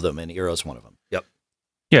 some of them, and Eero is one of them. Yep.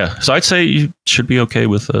 Yeah, so I'd say you should be okay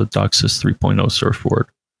with a DOCSIS 3.0 surfboard.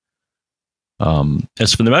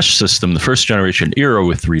 As for the mesh system, the first generation Eero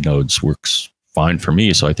with 3 nodes works fine for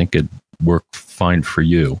me, so I think it'd work fine for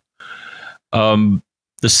you. The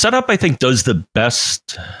setup, I think, does the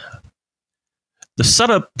best. The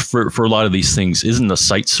setup for a lot of these things isn't a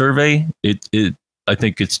site survey. I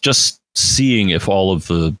think it's just seeing if all of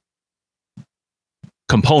the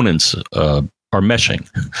components are meshing.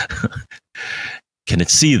 Can it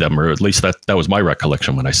see them? Or at least that was my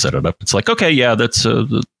recollection when I set it up. It's like, okay, yeah, that's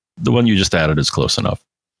the one you just added is close enough.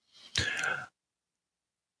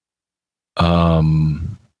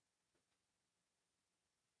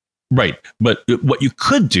 Right. But what you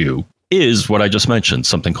could do is what I just mentioned,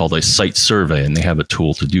 something called a site survey, and they have a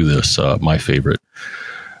tool to do this. My favorite,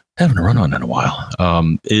 haven't run on in a while,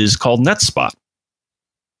 is called NetSpot.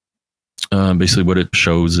 Basically what it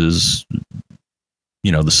shows is,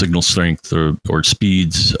 the signal strength or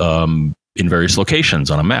speeds in various locations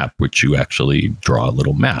on a map, which you actually draw a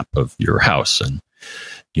little map of your house and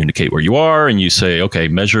you indicate where you are and you say, okay,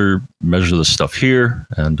 measure the stuff here.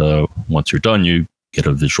 And once you're done, you get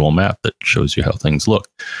a visual map that shows you how things look.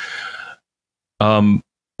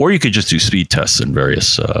 Or you could just do speed tests in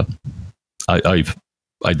various,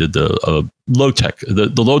 I did the low tech.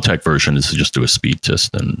 The low tech version is to just do a speed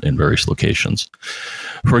test in various locations.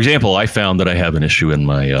 For example, I found that I have an issue in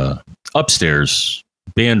my upstairs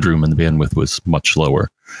band room, and the bandwidth was much lower.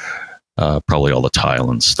 probably all the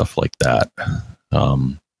tile and stuff like that.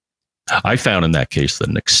 I found in that case that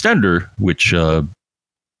an extender, which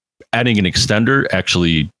adding an extender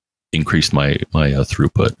actually increased my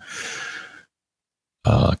throughput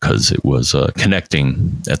because it was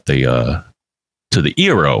connecting at the to the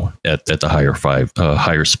Eero at the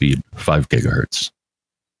higher speed 5 gigahertz,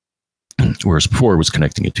 whereas before it was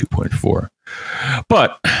connecting at 2.4.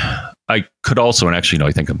 But I could also, and actually, no,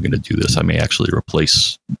 I think I'm going to do this. I may actually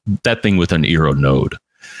replace that thing with an Eero node.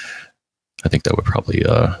 I think that would probably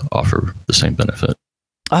offer the same benefit.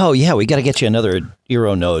 Oh, yeah. We got to get you another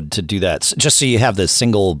Eero node to do that, just so you have the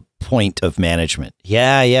single point of management.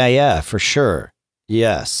 Yeah, for sure.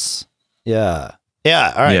 Yes. Yeah. All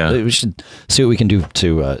right. Yeah. We should see what we can do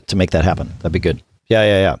to make that happen. That'd be good.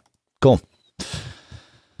 Yeah. Cool.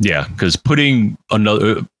 Yeah, because putting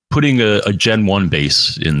a Gen 1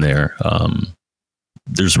 base in there,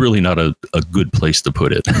 there's really not a good place to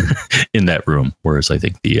put it in that room. Whereas I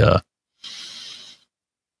think the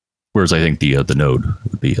node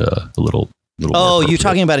would be a little. Oh, you're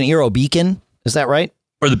talking about an Eero beacon? Is that right?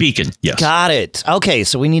 Or the beacon? Yes. Got it. Okay,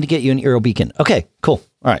 so we need to get you an Eero beacon. Okay, cool.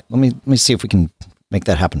 All right, let me see if we can make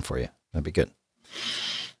that happen for you. That'd be good.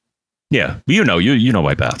 Yeah, you know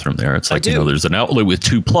my bathroom there. It's like, there's an outlet with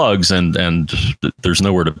 2 plugs, and there's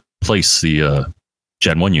nowhere to place the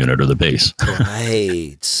Gen 1 unit or the base.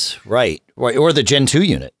 Right. Or the Gen 2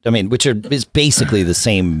 unit. I mean, is basically the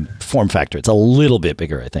same form factor. It's a little bit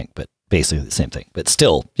bigger, I think, but basically the same thing. But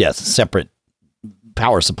still, yes, separate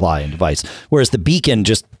power supply and device. Whereas the beacon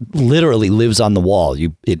just literally lives on the wall.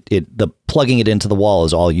 The plugging it into the wall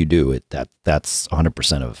is all you do. That's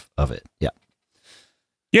 100% of it. Yeah.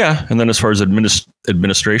 Yeah, and then as far as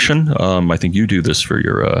administration, I think you do this for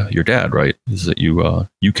your dad, right? Is that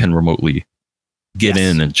you can remotely get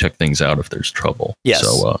in and check things out if there's trouble. Yes.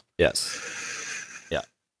 So, yes. Yeah.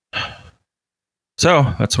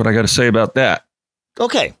 So that's what I got to say about that.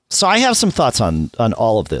 Okay, so I have some thoughts on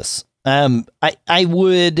all of this. I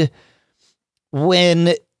would,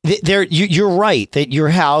 when you're right that your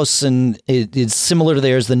house and it's similar to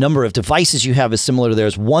theirs. The number of devices you have is similar to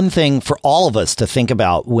theirs. One thing for all of us to think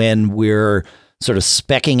about when we're sort of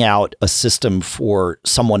speccing out a system for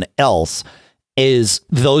someone else is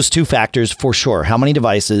those 2 factors for sure. How many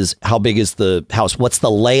devices? How big is the house? What's the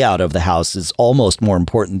layout of the house is almost more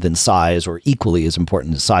important than size, or equally as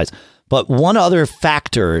important as size. But one other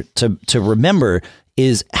factor to remember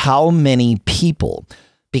is how many people.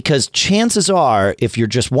 Because chances are, if you're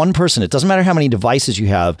just one person, it doesn't matter how many devices you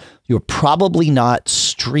have, you're probably not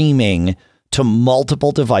streaming to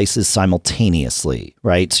multiple devices simultaneously,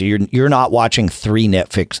 right? So you're not watching 3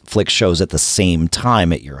 Netflix shows at the same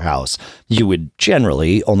time at your house. You would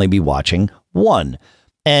generally only be watching 1.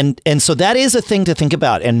 And so that is a thing to think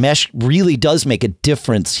about. And Mesh really does make a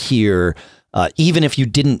difference here. Even if you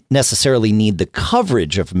didn't necessarily need the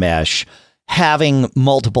coverage of Mesh, having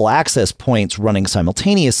multiple access points running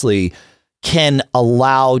simultaneously can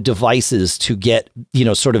allow devices to get,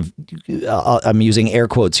 sort of, I'm using air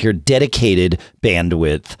quotes here, dedicated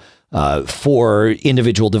bandwidth for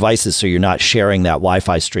individual devices. So you're not sharing that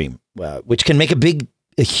Wi-Fi stream, which can make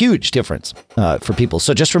a huge difference for people.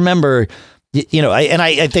 So just remember,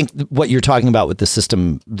 I think what you're talking about with the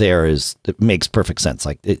system there it makes perfect sense.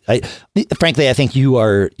 Like, frankly, I think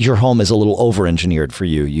your home is a little over-engineered for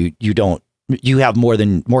you. You have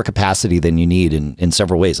more capacity than you need in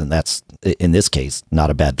several ways. And that's, in this case, not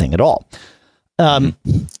a bad thing at all.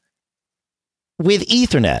 With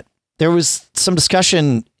Ethernet, there was some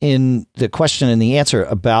discussion in the question and the answer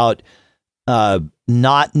about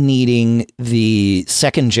not needing the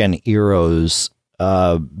 2nd-gen Eeros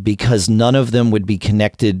because none of them would be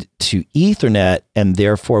connected to Ethernet and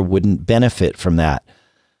therefore wouldn't benefit from that.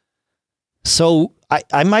 So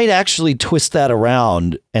I might actually twist that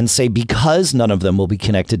around and say, because none of them will be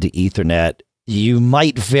connected to Ethernet, you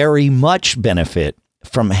might very much benefit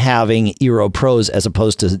from having Eero Pros as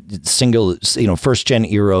opposed to single, 1st-gen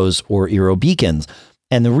Eeros or Eero Beacons.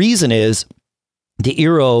 And the reason is the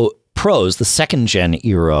Eero Pros, the 2nd-gen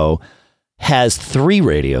Eero, has 3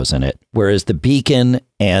 radios in it, whereas the Beacon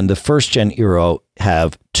and the 1st-gen Eero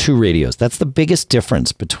have 2 radios. That's the biggest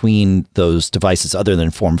difference between those devices, other than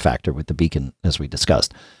form factor with the Beacon, as we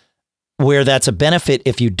discussed. Where that's a benefit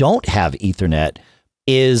if you don't have Ethernet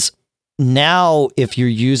is now if you're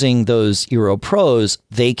using those Eero Pros,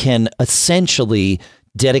 they can essentially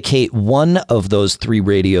dedicate one of those 3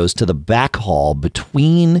 radios to the backhaul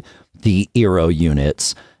between the Eero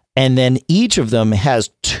units. And then each of them has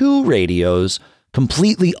 2 radios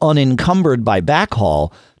completely unencumbered by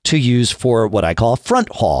backhaul to use for what I call front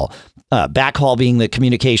haul. Backhaul being the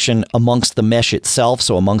communication amongst the mesh itself,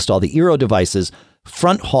 so amongst all the Eero devices.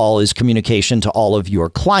 Front haul is communication to all of your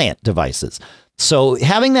client devices. So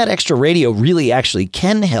having that extra radio really actually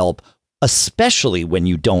can help, especially when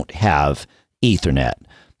you don't have Ethernet.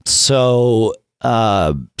 So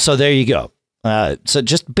there you go. So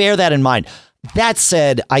just bear that in mind. That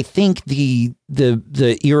said, I think the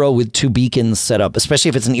Eero with 2 beacons set up, especially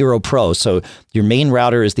if it's an Eero Pro, so your main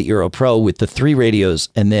router is the Eero Pro with the 3 radios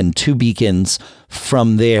and then 2 beacons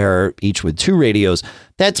from there, each with 2 radios,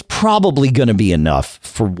 that's probably going to be enough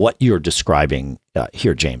for what you're describing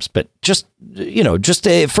here, James. But just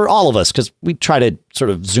for all of us, because we try to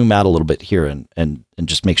sort of zoom out a little bit here and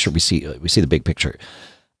just make sure we see the big picture.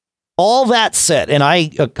 All that said, and I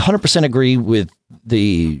 100% agree with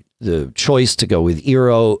the choice to go with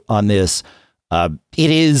Eero on this. It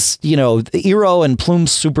is, the Eero and Plume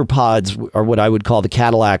SuperPods are what I would call the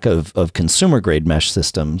Cadillac of consumer grade mesh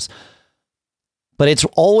systems. But it's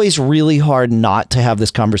always really hard not to have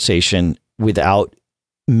this conversation without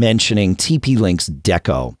mentioning TP-Link's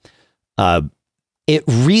Deco. It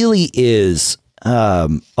really is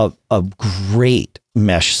a great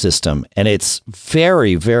mesh system, and it's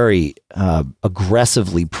very, very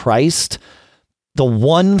aggressively priced. The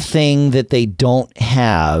one thing that they don't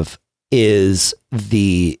have is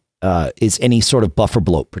any sort of buffer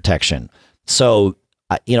bloat protection. So,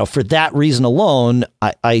 for that reason alone,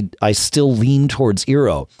 I still lean towards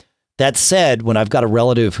Eero. That said, when I've got a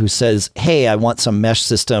relative who says, "Hey, I want some mesh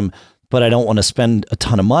system, but I don't want to spend a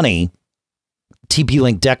ton of money,"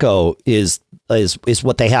 TP-Link Deco is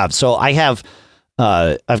what they have. So I've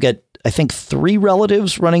got, I think, 3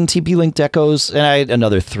 relatives running TP-Link Decos, and I had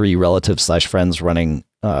another 3 relatives / friends running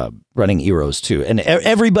Eeros too. And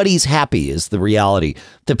everybody's happy is the reality.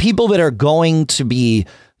 The people that are going to be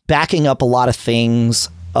backing up a lot of things,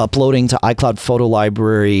 uploading to iCloud Photo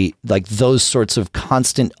Library, like those sorts of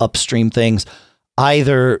constant upstream things,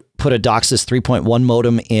 either put a DOCSIS 3.1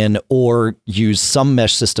 modem in or use some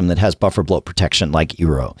mesh system that has buffer bloat protection like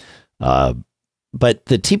Eero. But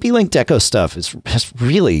the TP-Link Deco stuff is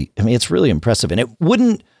really, it's really impressive. And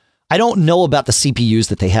I don't know about the CPUs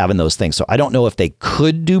that they have in those things. So I don't know if they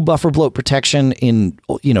could do buffer bloat protection in,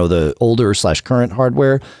 the older / current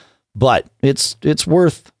hardware, but it's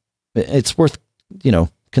worth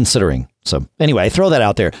considering. So anyway, I throw that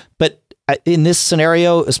out there. But in this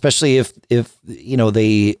scenario, especially if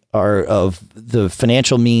they are of the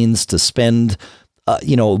financial means to spend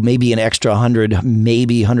maybe an extra 100,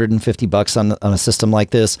 maybe $150 on a system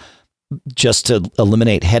like this, just to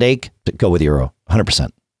eliminate headache, go with Eero,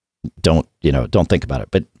 100%. Don't think about it,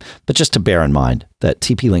 but just to bear in mind that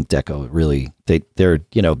TP-Link Deco really,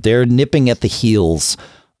 they're nipping at the heels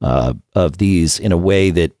of these in a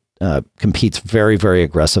way that competes very, very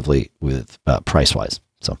aggressively with price wise.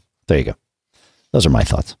 So there you go. Those are my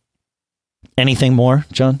thoughts. Anything more,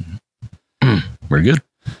 John? We're good.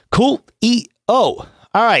 Cool. All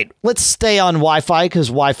right. Let's stay on Wi-Fi because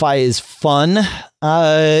Wi-Fi is fun.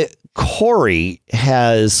 Corey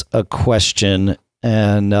has a question,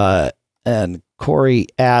 and Corey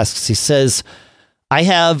asks, he says, I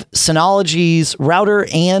have Synology's router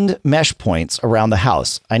and mesh points around the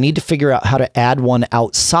house. I need to figure out how to add one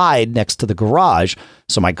outside next to the garage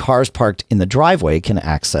so my cars parked in the driveway can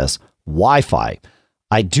access Wi-Fi.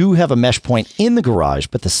 I do have a mesh point in the garage,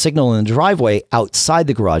 but the signal in the driveway outside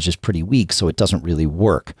the garage is pretty weak, so it doesn't really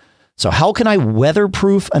work. So how can I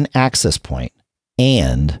weatherproof an access point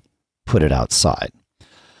and put it outside?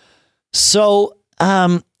 So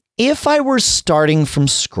if I were starting from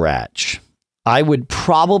scratch, I would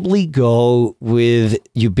probably go with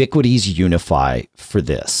Ubiquiti's UniFi for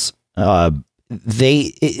this. For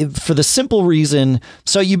the simple reason,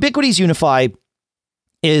 so Ubiquiti's UniFi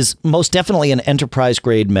is most definitely an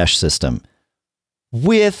enterprise-grade mesh system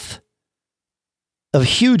with a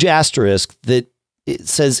huge asterisk that it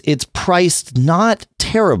says it's priced not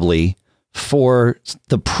terribly for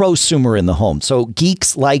the prosumer in the home. So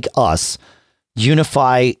geeks like us,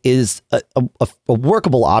 UniFi is a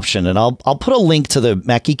workable option. And I'll put a link to the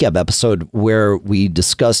Mac Geek Gab episode where we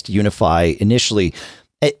discussed UniFi initially.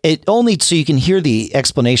 It only so you can hear the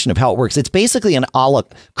explanation of how it works. It's basically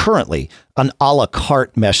currently an a la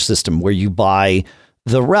carte mesh system where you buy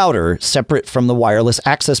the router separate from the wireless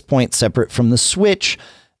access point, separate from the switch,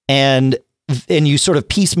 and you sort of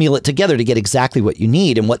piecemeal it together to get exactly what you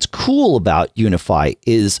need. And what's cool about UniFi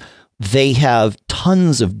is they have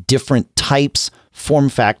tons of different types, form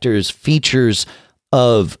factors, features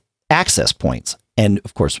of access points. And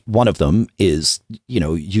of course, one of them is,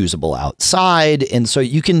 usable outside. And so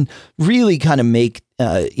you can really kind of make,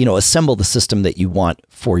 assemble the system that you want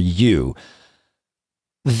for you.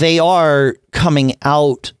 they are coming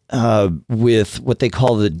out with what they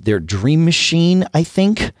call their Dream Machine, I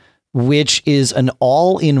think, which is an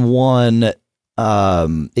all-in-one.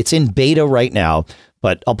 It's in beta right now,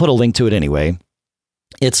 but I'll put a link to it anyway.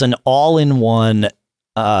 It's an all-in-one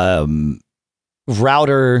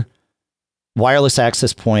router, wireless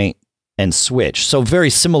access point, and switch. So very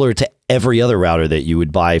similar to every other router that you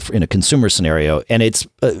would buy in a consumer scenario, and it's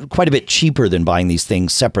quite a bit cheaper than buying these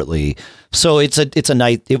things separately. So it's a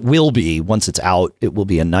nice. It will be, once it's out, it will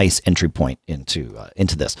be a nice entry point into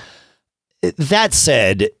this. That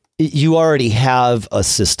said, you already have a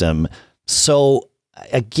system, so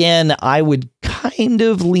again, I would kind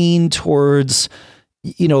of lean towards,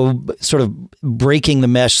 sort of breaking the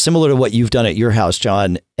mesh, similar to what you've done at your house,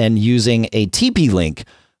 John, and using a TP-Link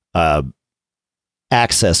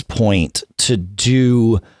access point to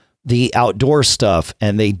do the outdoor stuff.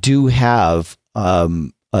 And they do have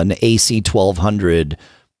an AC 1200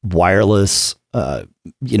 wireless,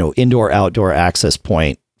 indoor outdoor access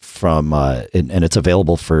point from and it's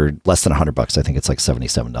available for less than $100. I think it's like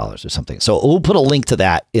 $77 or something. So we'll put a link to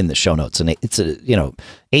that in the show notes. And it's a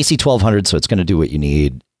AC 1200, so it's going to do what you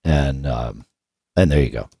need. And there you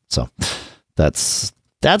go. So that's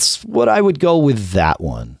what I would go with that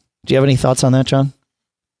one. Do you have any thoughts on that, John?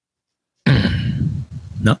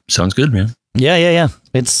 No, sounds good, man. Yeah.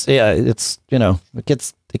 It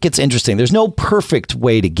gets interesting. There's no perfect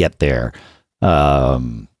way to get there.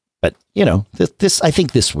 But this I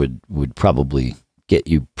think this would probably get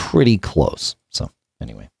you pretty close. So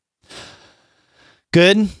anyway,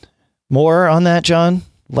 good. More on that, John?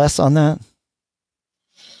 Less on that?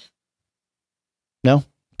 No?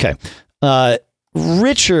 Okay.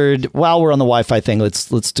 Richard, while we're on the Wi-Fi thing,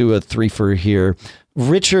 let's do a threefer here.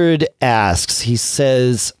 Richard asks, he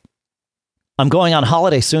says, I'm going on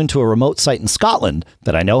holiday soon to a remote site in Scotland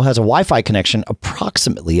that I know has a Wi-Fi connection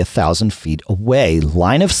approximately 1,000 feet away,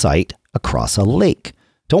 line of sight across a lake.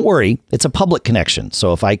 Don't worry, it's a public connection,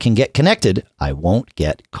 so if I can get connected, I won't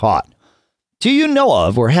get caught. Do you know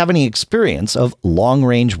of or have any experience of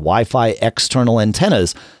long-range Wi-Fi external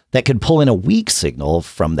antennas that could pull in a weak signal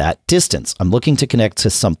from that distance? I'm looking to connect to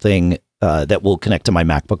something that will connect to my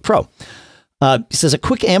MacBook Pro. He says a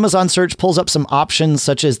quick Amazon search pulls up some options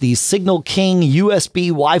such as the Signal King USB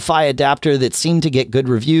Wi-Fi adapter that seem to get good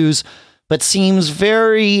reviews, but seems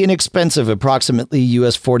very inexpensive, approximately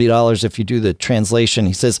US $40 if you do the translation.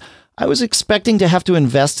 He says, I was expecting to have to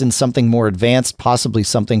invest in something more advanced, possibly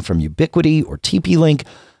something from Ubiquiti or TP-Link,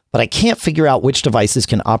 but I can't figure out which devices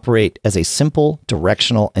can operate as a simple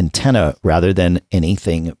directional antenna rather than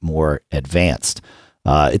anything more advanced.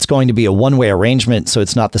 It's going to be a one-way arrangement, so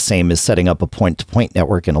it's not the same as setting up a point-to-point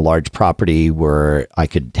network in a large property where I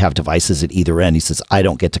could have devices at either end. He says, I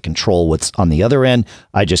don't get to control what's on the other end.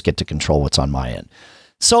 I just get to control what's on my end.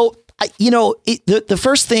 So, the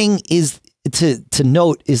first thing is to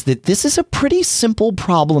note is that this is a pretty simple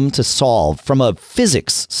problem to solve from a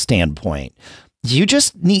physics standpoint. You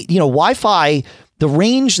just need, Wi-Fi, the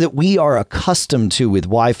range that we are accustomed to with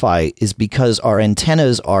Wi-Fi is because our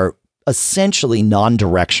antennas are essentially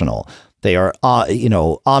non-directional. They are,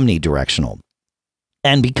 omnidirectional.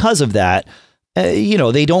 And because of that,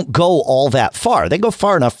 they don't go all that far. They go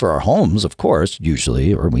far enough for our homes, of course,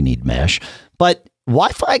 usually, or we need mesh. But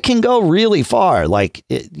Wi-Fi can go really far, like,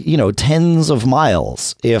 tens of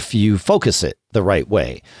miles if you focus it the right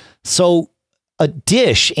way. So a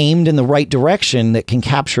dish aimed in the right direction that can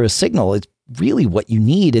capture a signal is really what you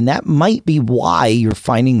need. And that might be why you're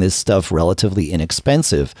finding this stuff relatively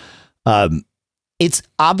inexpensive. It's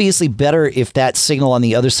obviously better if that signal on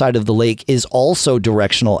the other side of the lake is also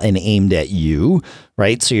directional and aimed at you,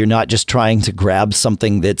 right? So you're not just trying to grab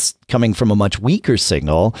something that's coming from a much weaker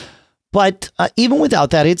signal. But even without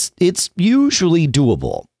that, it's usually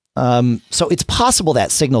doable. So it's possible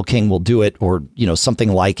that Signal King will do it, or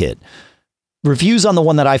something like it. Reviews on the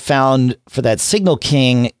one that I found for that Signal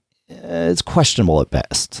King, it's questionable at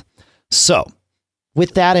best. So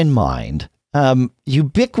with that in mind,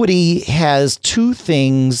 Ubiquiti has two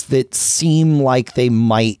things that seem like they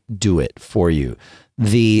might do it for you: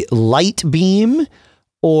 the Light Beam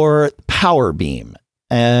or Power Beam.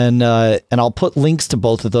 And I'll put links to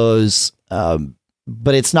both of those. But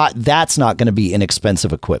that's not going to be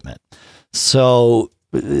inexpensive equipment. So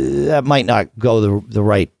that might not go the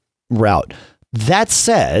right route. That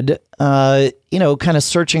said, kind of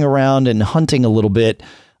searching around and hunting a little bit,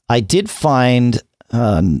 I did find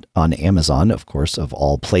on Amazon, of course, of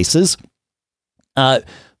all places,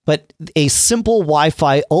 but a simple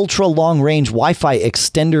Wi-Fi, ultra long range Wi-Fi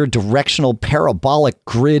extender directional parabolic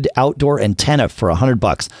grid outdoor antenna for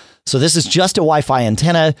 $100. So this is just a Wi-Fi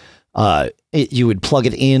antenna. you would plug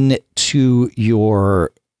it in to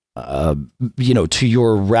your, to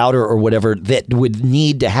your router or whatever that would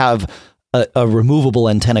need to have a removable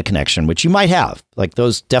antenna connection, which you might have. Like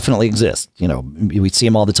those definitely exist. We see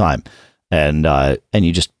them all the time. And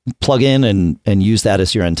you just plug in and use that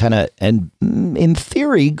as your antenna, and in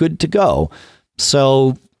theory, good to go.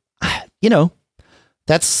 So,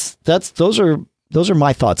 those are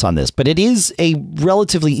my thoughts on this. But it is a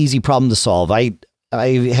relatively easy problem to solve. I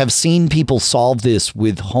have seen people solve this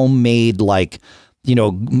with homemade,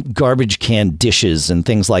 garbage can dishes and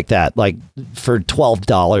things like that, like for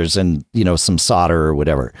 $12 and some solder or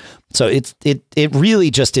whatever. So it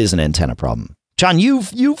really just is an antenna problem. John,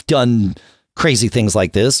 you've done crazy things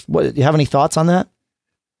like this. Do you have any thoughts on that?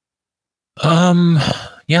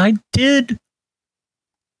 Yeah, I did.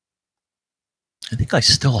 I think I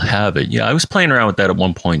still have it. Yeah, I was playing around with that at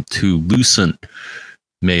one point too. Lucent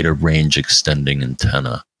made a range extending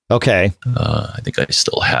antenna. Okay. I think I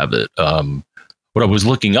still have it. What I was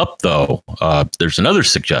looking up though, there's another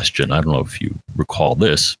suggestion. I don't know if you recall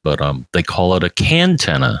this, but they call it a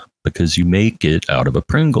cantenna, because you make it out of a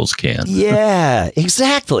Pringles can. Yeah,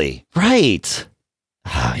 exactly. Right.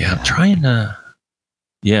 Yeah, I'm trying to.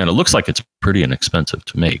 Yeah, and it looks like it's pretty inexpensive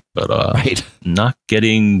to make, but right. Not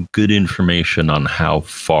getting good information on how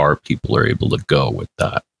far people are able to go with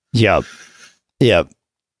that. Yeah. Yeah.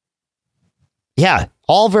 Yeah.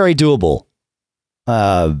 All very doable.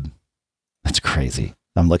 That's crazy.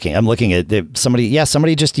 I'm looking at somebody. Yeah,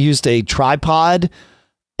 somebody just used a tripod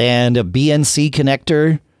and a BNC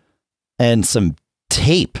connector and some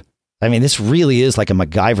tape. I mean, this really is like a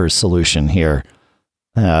MacGyver solution here.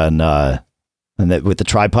 And that with the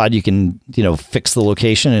tripod, you can, fix the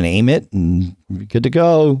location and aim it and you're good to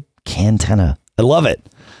go. Cantenna. I love it.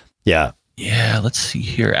 Yeah. Yeah. Let's see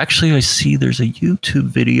here. Actually, I see there's a YouTube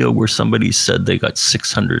video where somebody said they got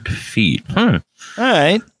 600 feet. All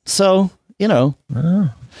right. So,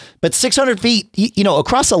 but 600 feet,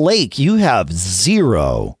 across a lake, you have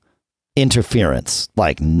zero interference,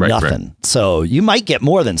 like nothing. Right. So you might get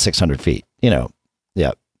more than 600 feet,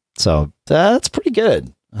 Yeah. So that's pretty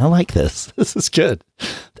good. I like this. This is good.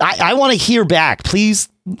 I want to hear back. Please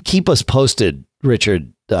keep us posted,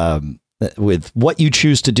 Richard, with what you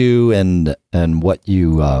choose to do and what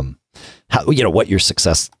you, what your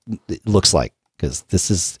success looks like, because this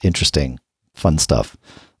is interesting, fun stuff.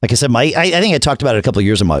 Like I said, I think I talked about it a couple of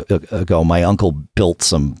years ago. My uncle built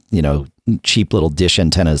some, cheap little dish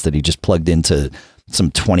antennas that he just plugged into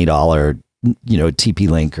some $20,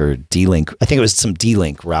 TP-Link or D-Link. I think it was some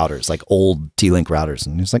D-Link routers, like old D-Link routers.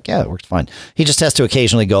 And he was like, yeah, it works fine. He just has to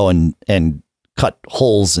occasionally go and cut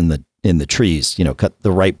holes in the trees, cut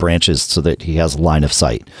the right branches so that he has line of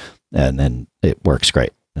sight. And then it works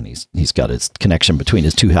great. And he's got his connection between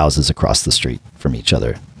his two houses across the street from each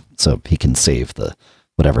other. So he can save the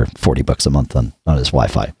whatever, $40 a month on his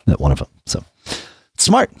Wi-Fi at one of them. So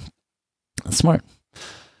smart.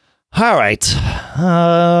 All right.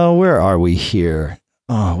 Where are we here?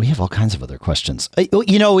 Oh, we have all kinds of other questions.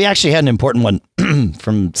 We actually had an important one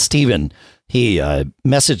from Steven. He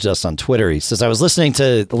messaged us on Twitter. He says, I was listening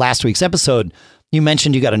to last week's episode. You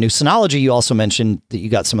mentioned you got a new Synology. You also mentioned that you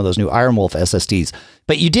got some of those new Iron Wolf SSDs,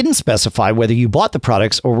 but you didn't specify whether you bought the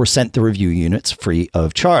products or were sent the review units free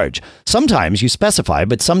of charge. Sometimes you specify,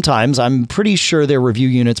 but sometimes I'm pretty sure they're review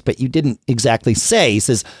units, but you didn't exactly say. He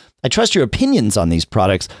says, I trust your opinions on these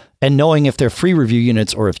products, and knowing if they're free review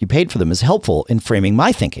units or if you paid for them is helpful in framing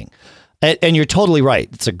my thinking. And you're totally right.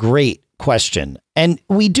 It's a great question. And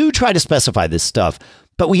we do try to specify this stuff,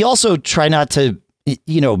 but we also try not to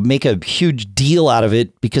make a huge deal out of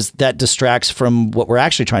it, because that distracts from what we're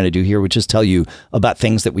actually trying to do here, which is tell you about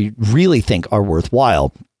things that we really think are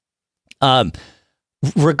worthwhile. So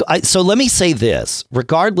let me say this,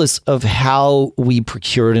 regardless of how we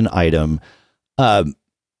procured an item,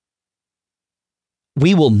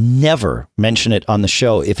 we will never mention it on the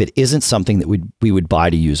show if it isn't something that we would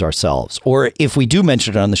buy to use ourselves. Or if we do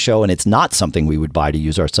mention it on the show and it's not something we would buy to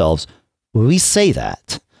use ourselves, we say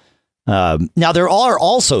that. Now, there are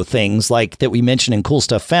also things like that we mentioned in Cool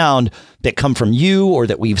Stuff Found that come from you or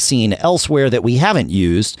that we've seen elsewhere that we haven't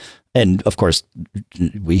used. And of course,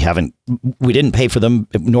 we didn't pay for them,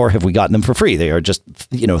 nor have we gotten them for free. They are just,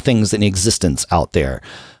 things in existence out there.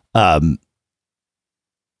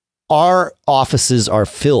 Our offices are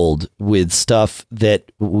filled with stuff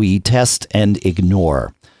that we test and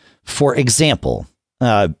ignore. For example,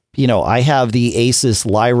 I have the Asus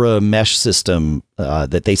Lyra mesh system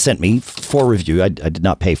that they sent me for review. I did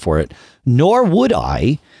not pay for it, nor would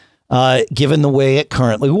I, given the way it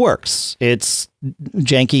currently works. It's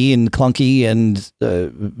janky and clunky and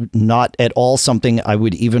not at all something I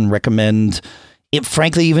would even recommend.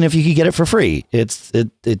 Frankly, even if you could get it for free,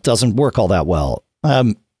 it doesn't work all that well.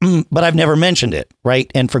 But I've never mentioned it, right?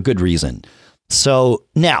 And for good reason. So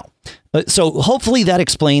now, so hopefully that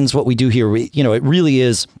explains what we do here. It really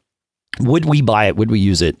is, would we buy it? Would we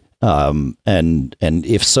use it? And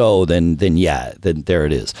if so, then yeah, then there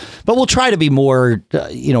it is. But we'll try to be more,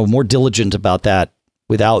 more diligent about that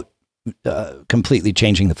without completely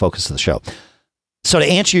changing the focus of the show. So to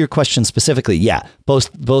answer your question specifically, yeah,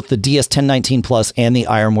 both the DS1019 Plus and the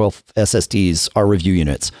IronWolf SSDs are review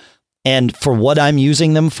units. And for what I'm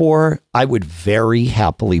using them for, I would very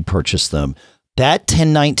happily purchase them. That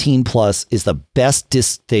 1019 Plus is the best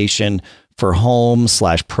disk station for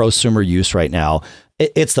home/prosumer use right now.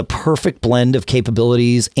 It's the perfect blend of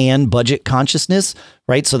capabilities and budget consciousness,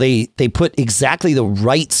 right? So they put exactly the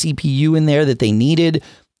right CPU in there that they needed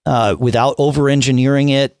without over-engineering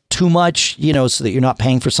it too much, so that you're not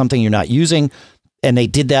paying for something you're not using. And they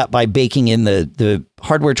did that by baking in the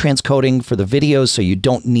hardware transcoding for the videos, so you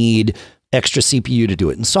don't need extra CPU to do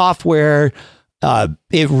it in software.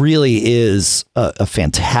 It really is a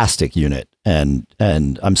fantastic unit. And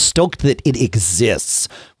I'm stoked that it exists.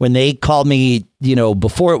 When they called me,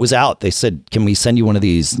 before it was out, they said, "Can we send you one of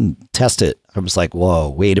these and test it?" I was like, "Whoa,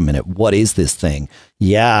 wait a minute. What is this thing?"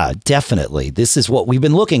 Yeah, definitely. This is what we've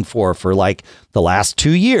been looking for like the last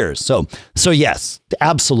 2 years. So yes,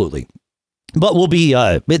 absolutely. But we'll be,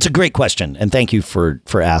 it's a great question. And thank you for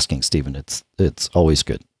asking, Stephen. It's always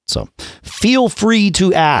good. So feel free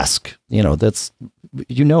to ask, that's,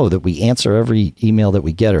 that we answer every email that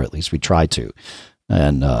we get, or at least we try to.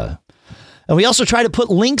 And we also try to put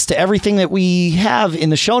links to everything that we have in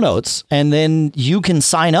the show notes. And then you can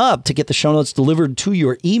sign up to get the show notes delivered to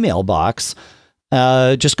your email box.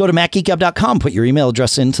 Just go to MacGeekGab.com, put your email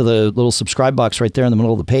address into the little subscribe box right there in the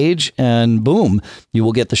middle of the page, and boom, you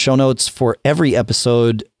will get the show notes for every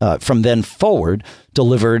episode from then forward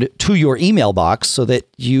delivered to your email box, so that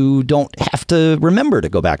you don't have to remember to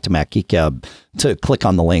go back to MacGeekGab to click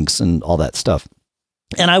on the links and all that stuff.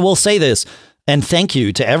 And I will say this, and thank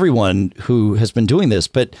you to everyone who has been doing this,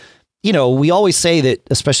 but we always say that,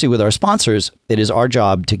 especially with our sponsors, it is our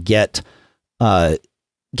job to get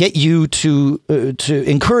you to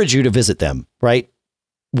encourage you to visit them, right?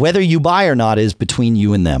 Whether you buy or not is between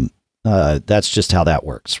you and them. That's just how that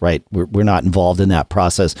works, right? We're not involved in that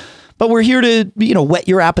process, but we're here to, whet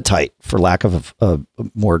your appetite, for lack of a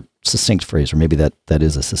more succinct phrase, or maybe that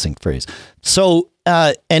is a succinct phrase. So,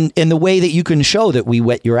 and the way that you can show that we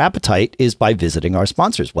whet your appetite is by visiting our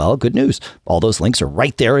sponsors. Well, good news. All those links are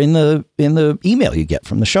right there in the email you get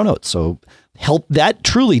from the show notes. So that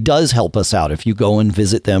truly does help us out if you go and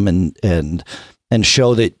visit them and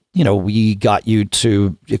show that, we got you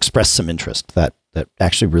to express some interest. That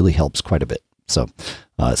actually really helps quite a bit. So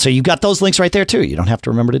you've got those links right there too. You don't have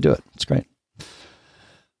to remember to do it. It's great.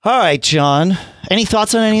 All right, John, any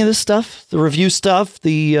thoughts on any of this stuff? The review stuff,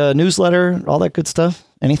 the newsletter, all that good stuff?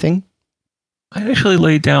 Anything? I actually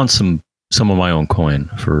laid down some of my own coin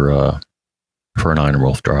for an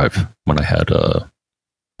IronWolf drive when I had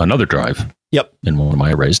another drive. Yep. In one of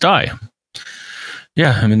my arrays die.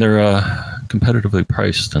 Yeah, I mean, they're competitively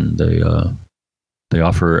priced, and they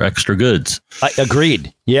offer extra goods.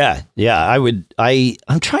 Agreed. Yeah.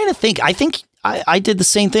 I'm trying to think. I think I did the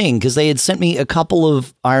same thing, because they had sent me a couple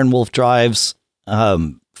of IronWolf drives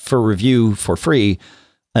for review for free.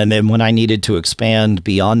 And then when I needed to expand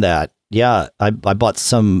beyond that, yeah, I bought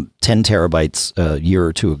some 10 terabytes a year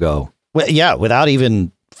or two ago. Well, yeah, without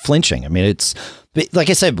even flinching. I mean, it's like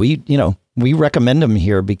I said, we recommend them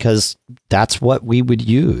here because that's what we would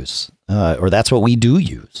use, or that's what we do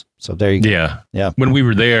use. So there you go. Yeah. When we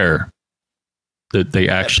were there, they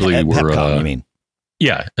actually at were. PepCom, you mean?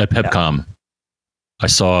 Yeah, at PepCom. Yeah. I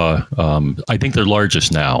saw. I think their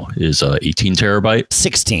largest now is 18 terabyte.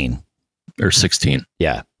 16 or 16.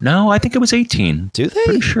 Yeah. No, I think it was 18. Do they?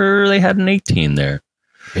 Pretty sure they had an 18 there.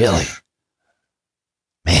 Really?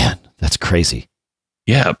 Man, that's crazy.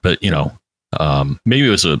 Yeah, but maybe it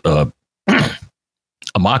was a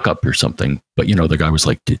mock-up or something, but the guy was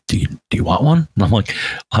like, do you want one? And I'm like,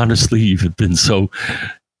 honestly, you've been so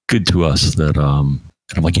good to us that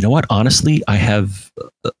and I'm like, you know what, honestly, I have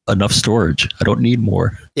enough storage, I don't need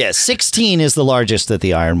more. Yeah, 16 is the largest that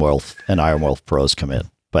the IronWolf and IronWolf Pros come in,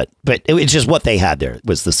 but it's just what they had there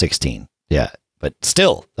was the 16. Yeah, but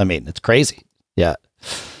still, I mean, it's crazy. Yeah.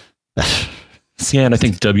 Yeah, and I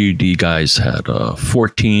think WD guys had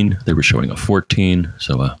 14. They were showing a 14,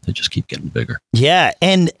 so they just keep getting bigger. Yeah,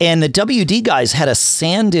 and the WD guys had a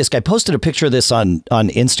SanDisk. I posted a picture of this on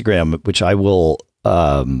Instagram, which I will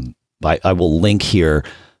I will link here.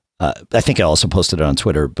 I think I also posted it on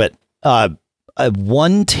Twitter, but a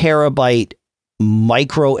 1 terabyte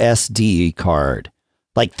micro SD card.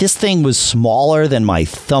 Like this thing was smaller than my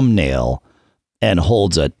thumbnail and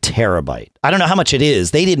holds a terabyte. I don't know how much it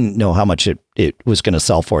is. They didn't know how much it was going to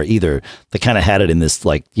sell for either. They kind of had it in this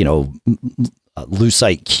like,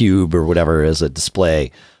 Lucite cube or whatever as a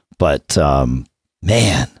display. But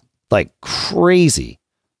man, like crazy.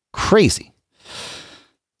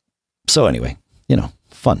 So anyway,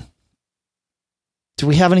 fun. Do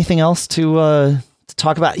we have anything else to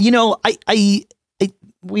talk about?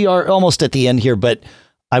 We are almost at the end here, but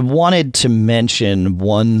I wanted to mention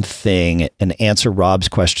one thing and answer Rob's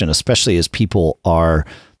question, especially as people are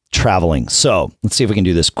traveling. So let's see if we can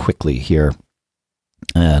do this quickly here.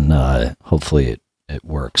 And hopefully it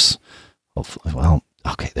works. Hopefully, well,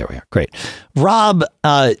 okay, there we are. Great. Rob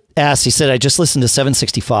asked, he said, I just listened to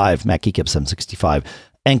 765, Mac Geek Up 765,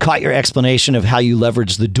 and caught your explanation of how you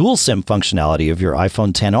leverage the dual SIM functionality of your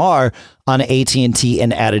iPhone XR on AT&T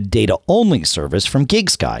and added data-only service from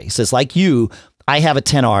GigSky. He says, like you, I have a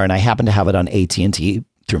XR and I happen to have it on AT&T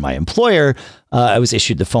through my employer. I was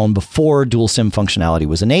issued the phone before dual SIM functionality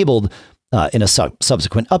was enabled in a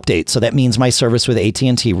subsequent update. So that means my service with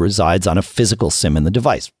AT&T resides on a physical SIM in the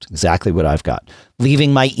device. It's exactly what I've got.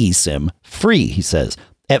 Leaving my eSIM free, he says.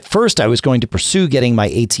 At first, I was going to pursue getting my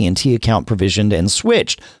AT&T account provisioned and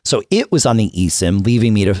switched. So it was on the eSIM,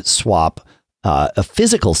 leaving me to swap a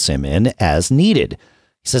physical SIM in as needed.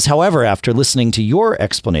 He says, however, after listening to your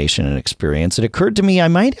explanation and experience, it occurred to me I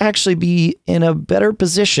might actually be in a better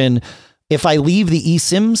position if I leave the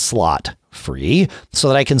eSIM slot free so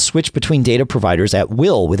that I can switch between data providers at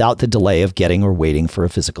will without the delay of getting or waiting for a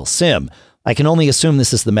physical SIM. I can only assume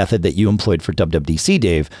this is the method that you employed for WWDC,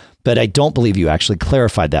 Dave, but I don't believe you actually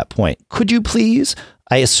clarified that point. Could you please?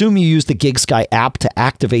 I assume you use the GigSky app to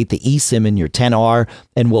activate the eSIM in your XR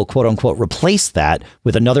and will quote unquote replace that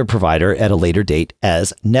with another provider at a later date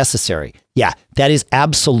as necessary. Yeah, that is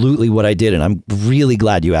absolutely what I did. And I'm really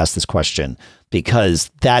glad you asked this question because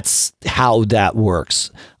that's how that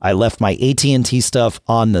works. I left my AT&T stuff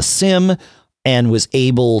on the SIM and was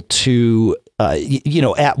able to,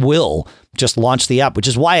 at will just launch the app, which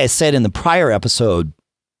is why I said in the prior episode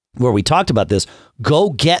where we talked about this, go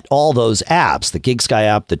get all those apps, the GigSky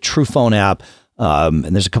app, the TruePhone app,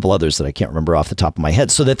 and there's a couple others that I can't remember off the top of my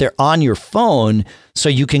head, so that they're on your phone so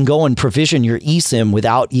you can go and provision your eSIM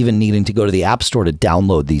without even needing to go to the App Store to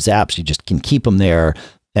download these apps. You just can keep them there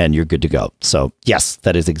and you're good to go. So yes,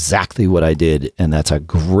 that is exactly what I did. And that's a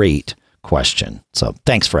great question. So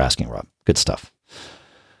thanks for asking, Rob. Good stuff.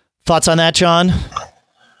 Thoughts on that, John?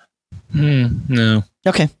 No.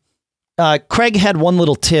 Okay. Craig had one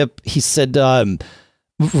little tip. He said,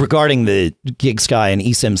 regarding the GigSky and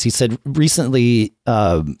eSIMs, he said recently,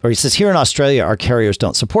 he says, here in Australia, our carriers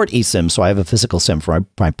don't support eSIM. So I have a physical SIM for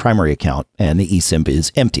my primary account and the eSIM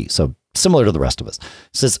is empty. So similar to the rest of us.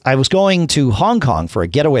 He says, I was going to Hong Kong for a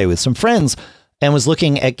getaway with some friends and was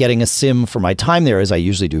looking at getting a SIM for my time there as I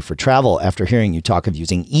usually do for travel. After hearing you talk of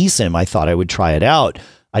using eSIM, I thought I would try it out.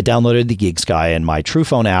 I downloaded the GigSky and my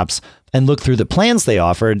TruePhone apps and looked through the plans they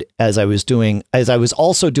offered as I was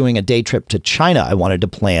also doing a day trip to China. I wanted a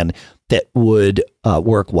plan that would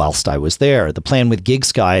work whilst I was there. The plan with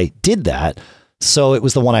GigSky did that. So it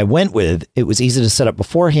was the one I went with. It was easy to set up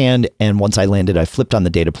beforehand. And once I landed, I flipped on the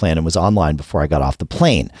data plan and was online before I got off the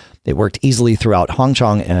plane. It worked easily throughout Hong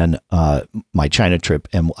Kong and my China trip,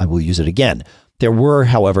 and I will use it again. There were,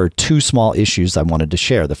 however, two small issues I wanted to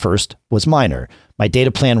share. The first was minor. My data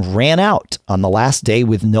plan ran out on the last day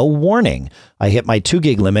with no warning. I hit my 2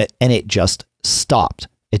 gig limit and it just stopped.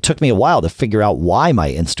 It took me a while to figure out why my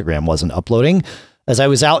Instagram wasn't uploading. As I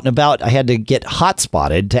was out and about, I had to get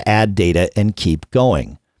hotspotted to add data and keep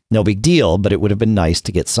going. No big deal, but it would have been nice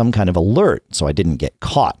to get some kind of alert so I didn't get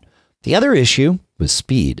caught. The other issue was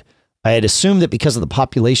speed. I had assumed that because of the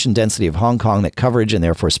population density of Hong Kong that coverage and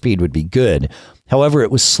therefore speed would be good. However, it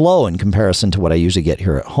was slow in comparison to what I usually get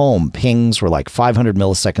here at home. Pings were like 500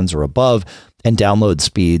 milliseconds or above and download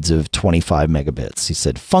speeds of 25 megabits. He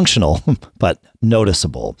said functional, but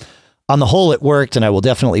noticeable. On the whole, it worked, and I will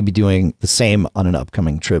definitely be doing the same on an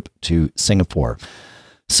upcoming trip to Singapore.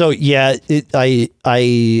 So yeah,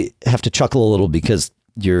 I have to chuckle a little because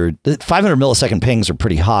your 500 millisecond pings are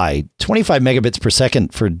pretty high. 25 megabits per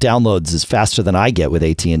second for downloads is faster than I get with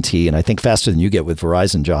AT&T, and I think faster than you get with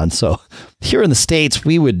Verizon, John. So here in the States,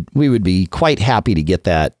 we would be quite happy to get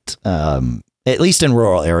that, at least in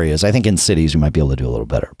rural areas. I think in cities, we might be able to do a little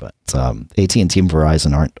better, but AT&T and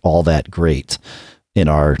Verizon aren't all that great in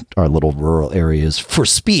our little rural areas for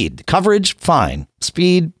speed. Coverage, fine.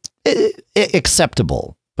 Speed,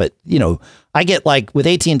 acceptable. But, I get like with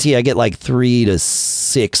AT&T, I get like 3 to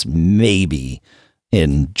 6 maybe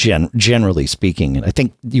in generally speaking. And I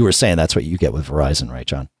think you were saying that's what you get with Verizon, right,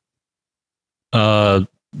 John?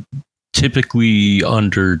 Typically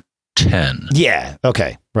under 10. Yeah.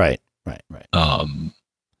 Okay. Right.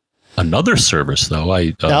 Another service though,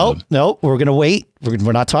 no, we're going to wait.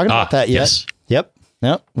 We're not talking about that yet. Yes. Yep.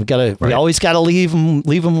 No, we always got to leave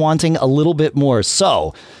them wanting a little bit more.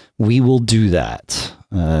 So we will do that.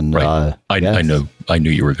 And right. I knew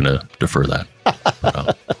you were going to defer that.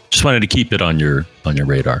 But, just wanted to keep it on your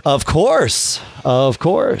radar. Of course.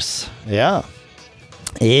 Yeah.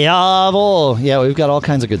 Jawohl. Yeah, we've got all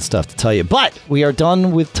kinds of good stuff to tell you, but we are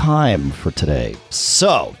done with time for today.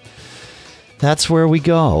 So that's where we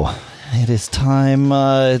go. It is time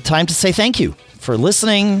to say thank you for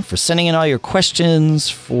listening, for sending in all your questions,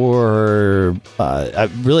 for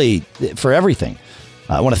everything.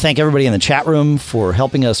 I want to thank everybody in the chat room for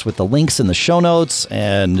helping us with the links in the show notes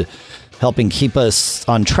and helping keep us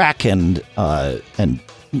on track and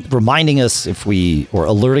reminding us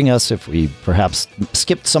alerting us if we perhaps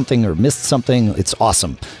skipped something or missed something. It's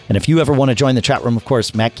awesome. And if you ever want to join the chat room, of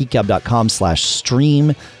course,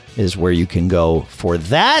 macgeekgab.com/stream is where you can go for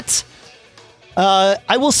that.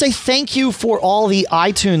 I will say thank you for all the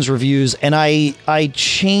iTunes reviews, and I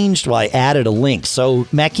added a link. So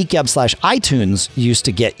MacGeekGab/iTunes used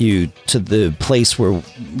to get you to the place where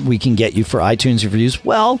we can get you for iTunes reviews.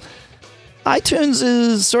 Well, iTunes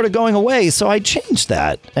is sort of going away, so I changed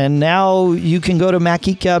that. And now you can go to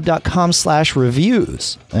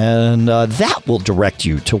MacGeekGab.com/reviews, and that will direct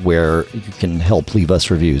you to where you can help leave us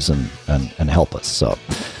reviews and help us.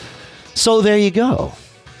 So there you go.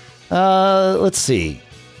 Let's see.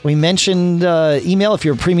 We mentioned email if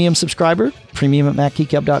you're a premium subscriber,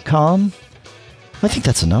 premium@MacGeekGab.com. I think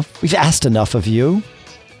that's enough. We've asked enough of you.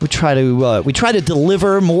 We try to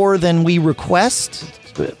deliver more than we request.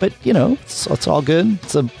 But it's all good.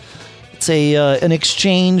 It's an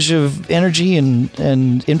exchange of energy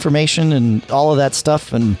and information and all of that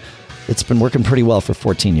stuff, and it's been working pretty well for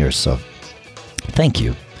 14 years. So, thank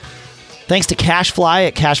you. Thanks to CashFly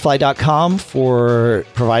at cashfly.com for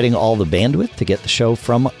providing all the bandwidth to get the show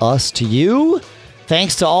from us to you.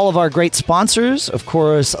 Thanks to all of our great sponsors, of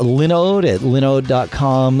course, Linode at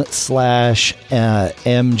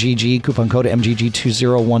linode.com/MGG, coupon code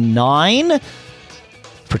MGG2019.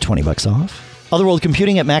 For $20 off. Otherworld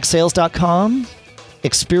Computing at MacSales.com.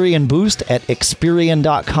 Experian Boost at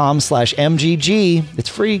Experian.com/MGG. It's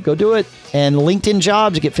free. Go do it. And LinkedIn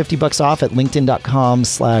Jobs, you get $50 off at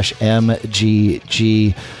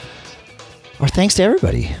LinkedIn.com/MGG. Our thanks to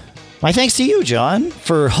everybody. My thanks to you, John,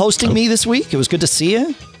 for hosting me this week. It was good to see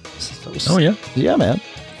you. Oh, yeah. Yeah, man.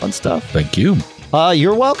 Fun stuff. Thank you.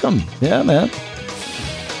 You're welcome. Yeah, man.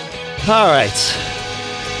 All right.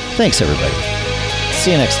 Thanks, everybody.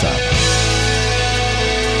 See you next time.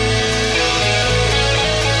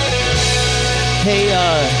 Hey,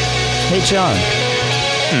 John.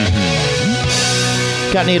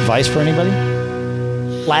 Mm-hmm. Got any advice for anybody?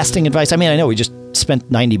 Lasting advice? I mean, I know we just spent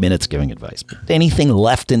 90 minutes giving advice, but anything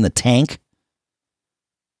left in the tank?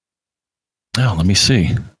 Oh, let me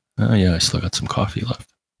see. Oh, yeah, I still got some coffee left.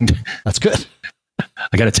 That's good.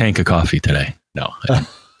 I got a tank of coffee today. No.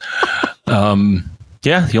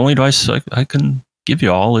 Yeah, the only advice I can give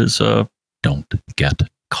you all is don't get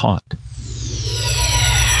caught.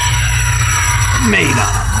 Made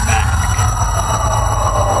up.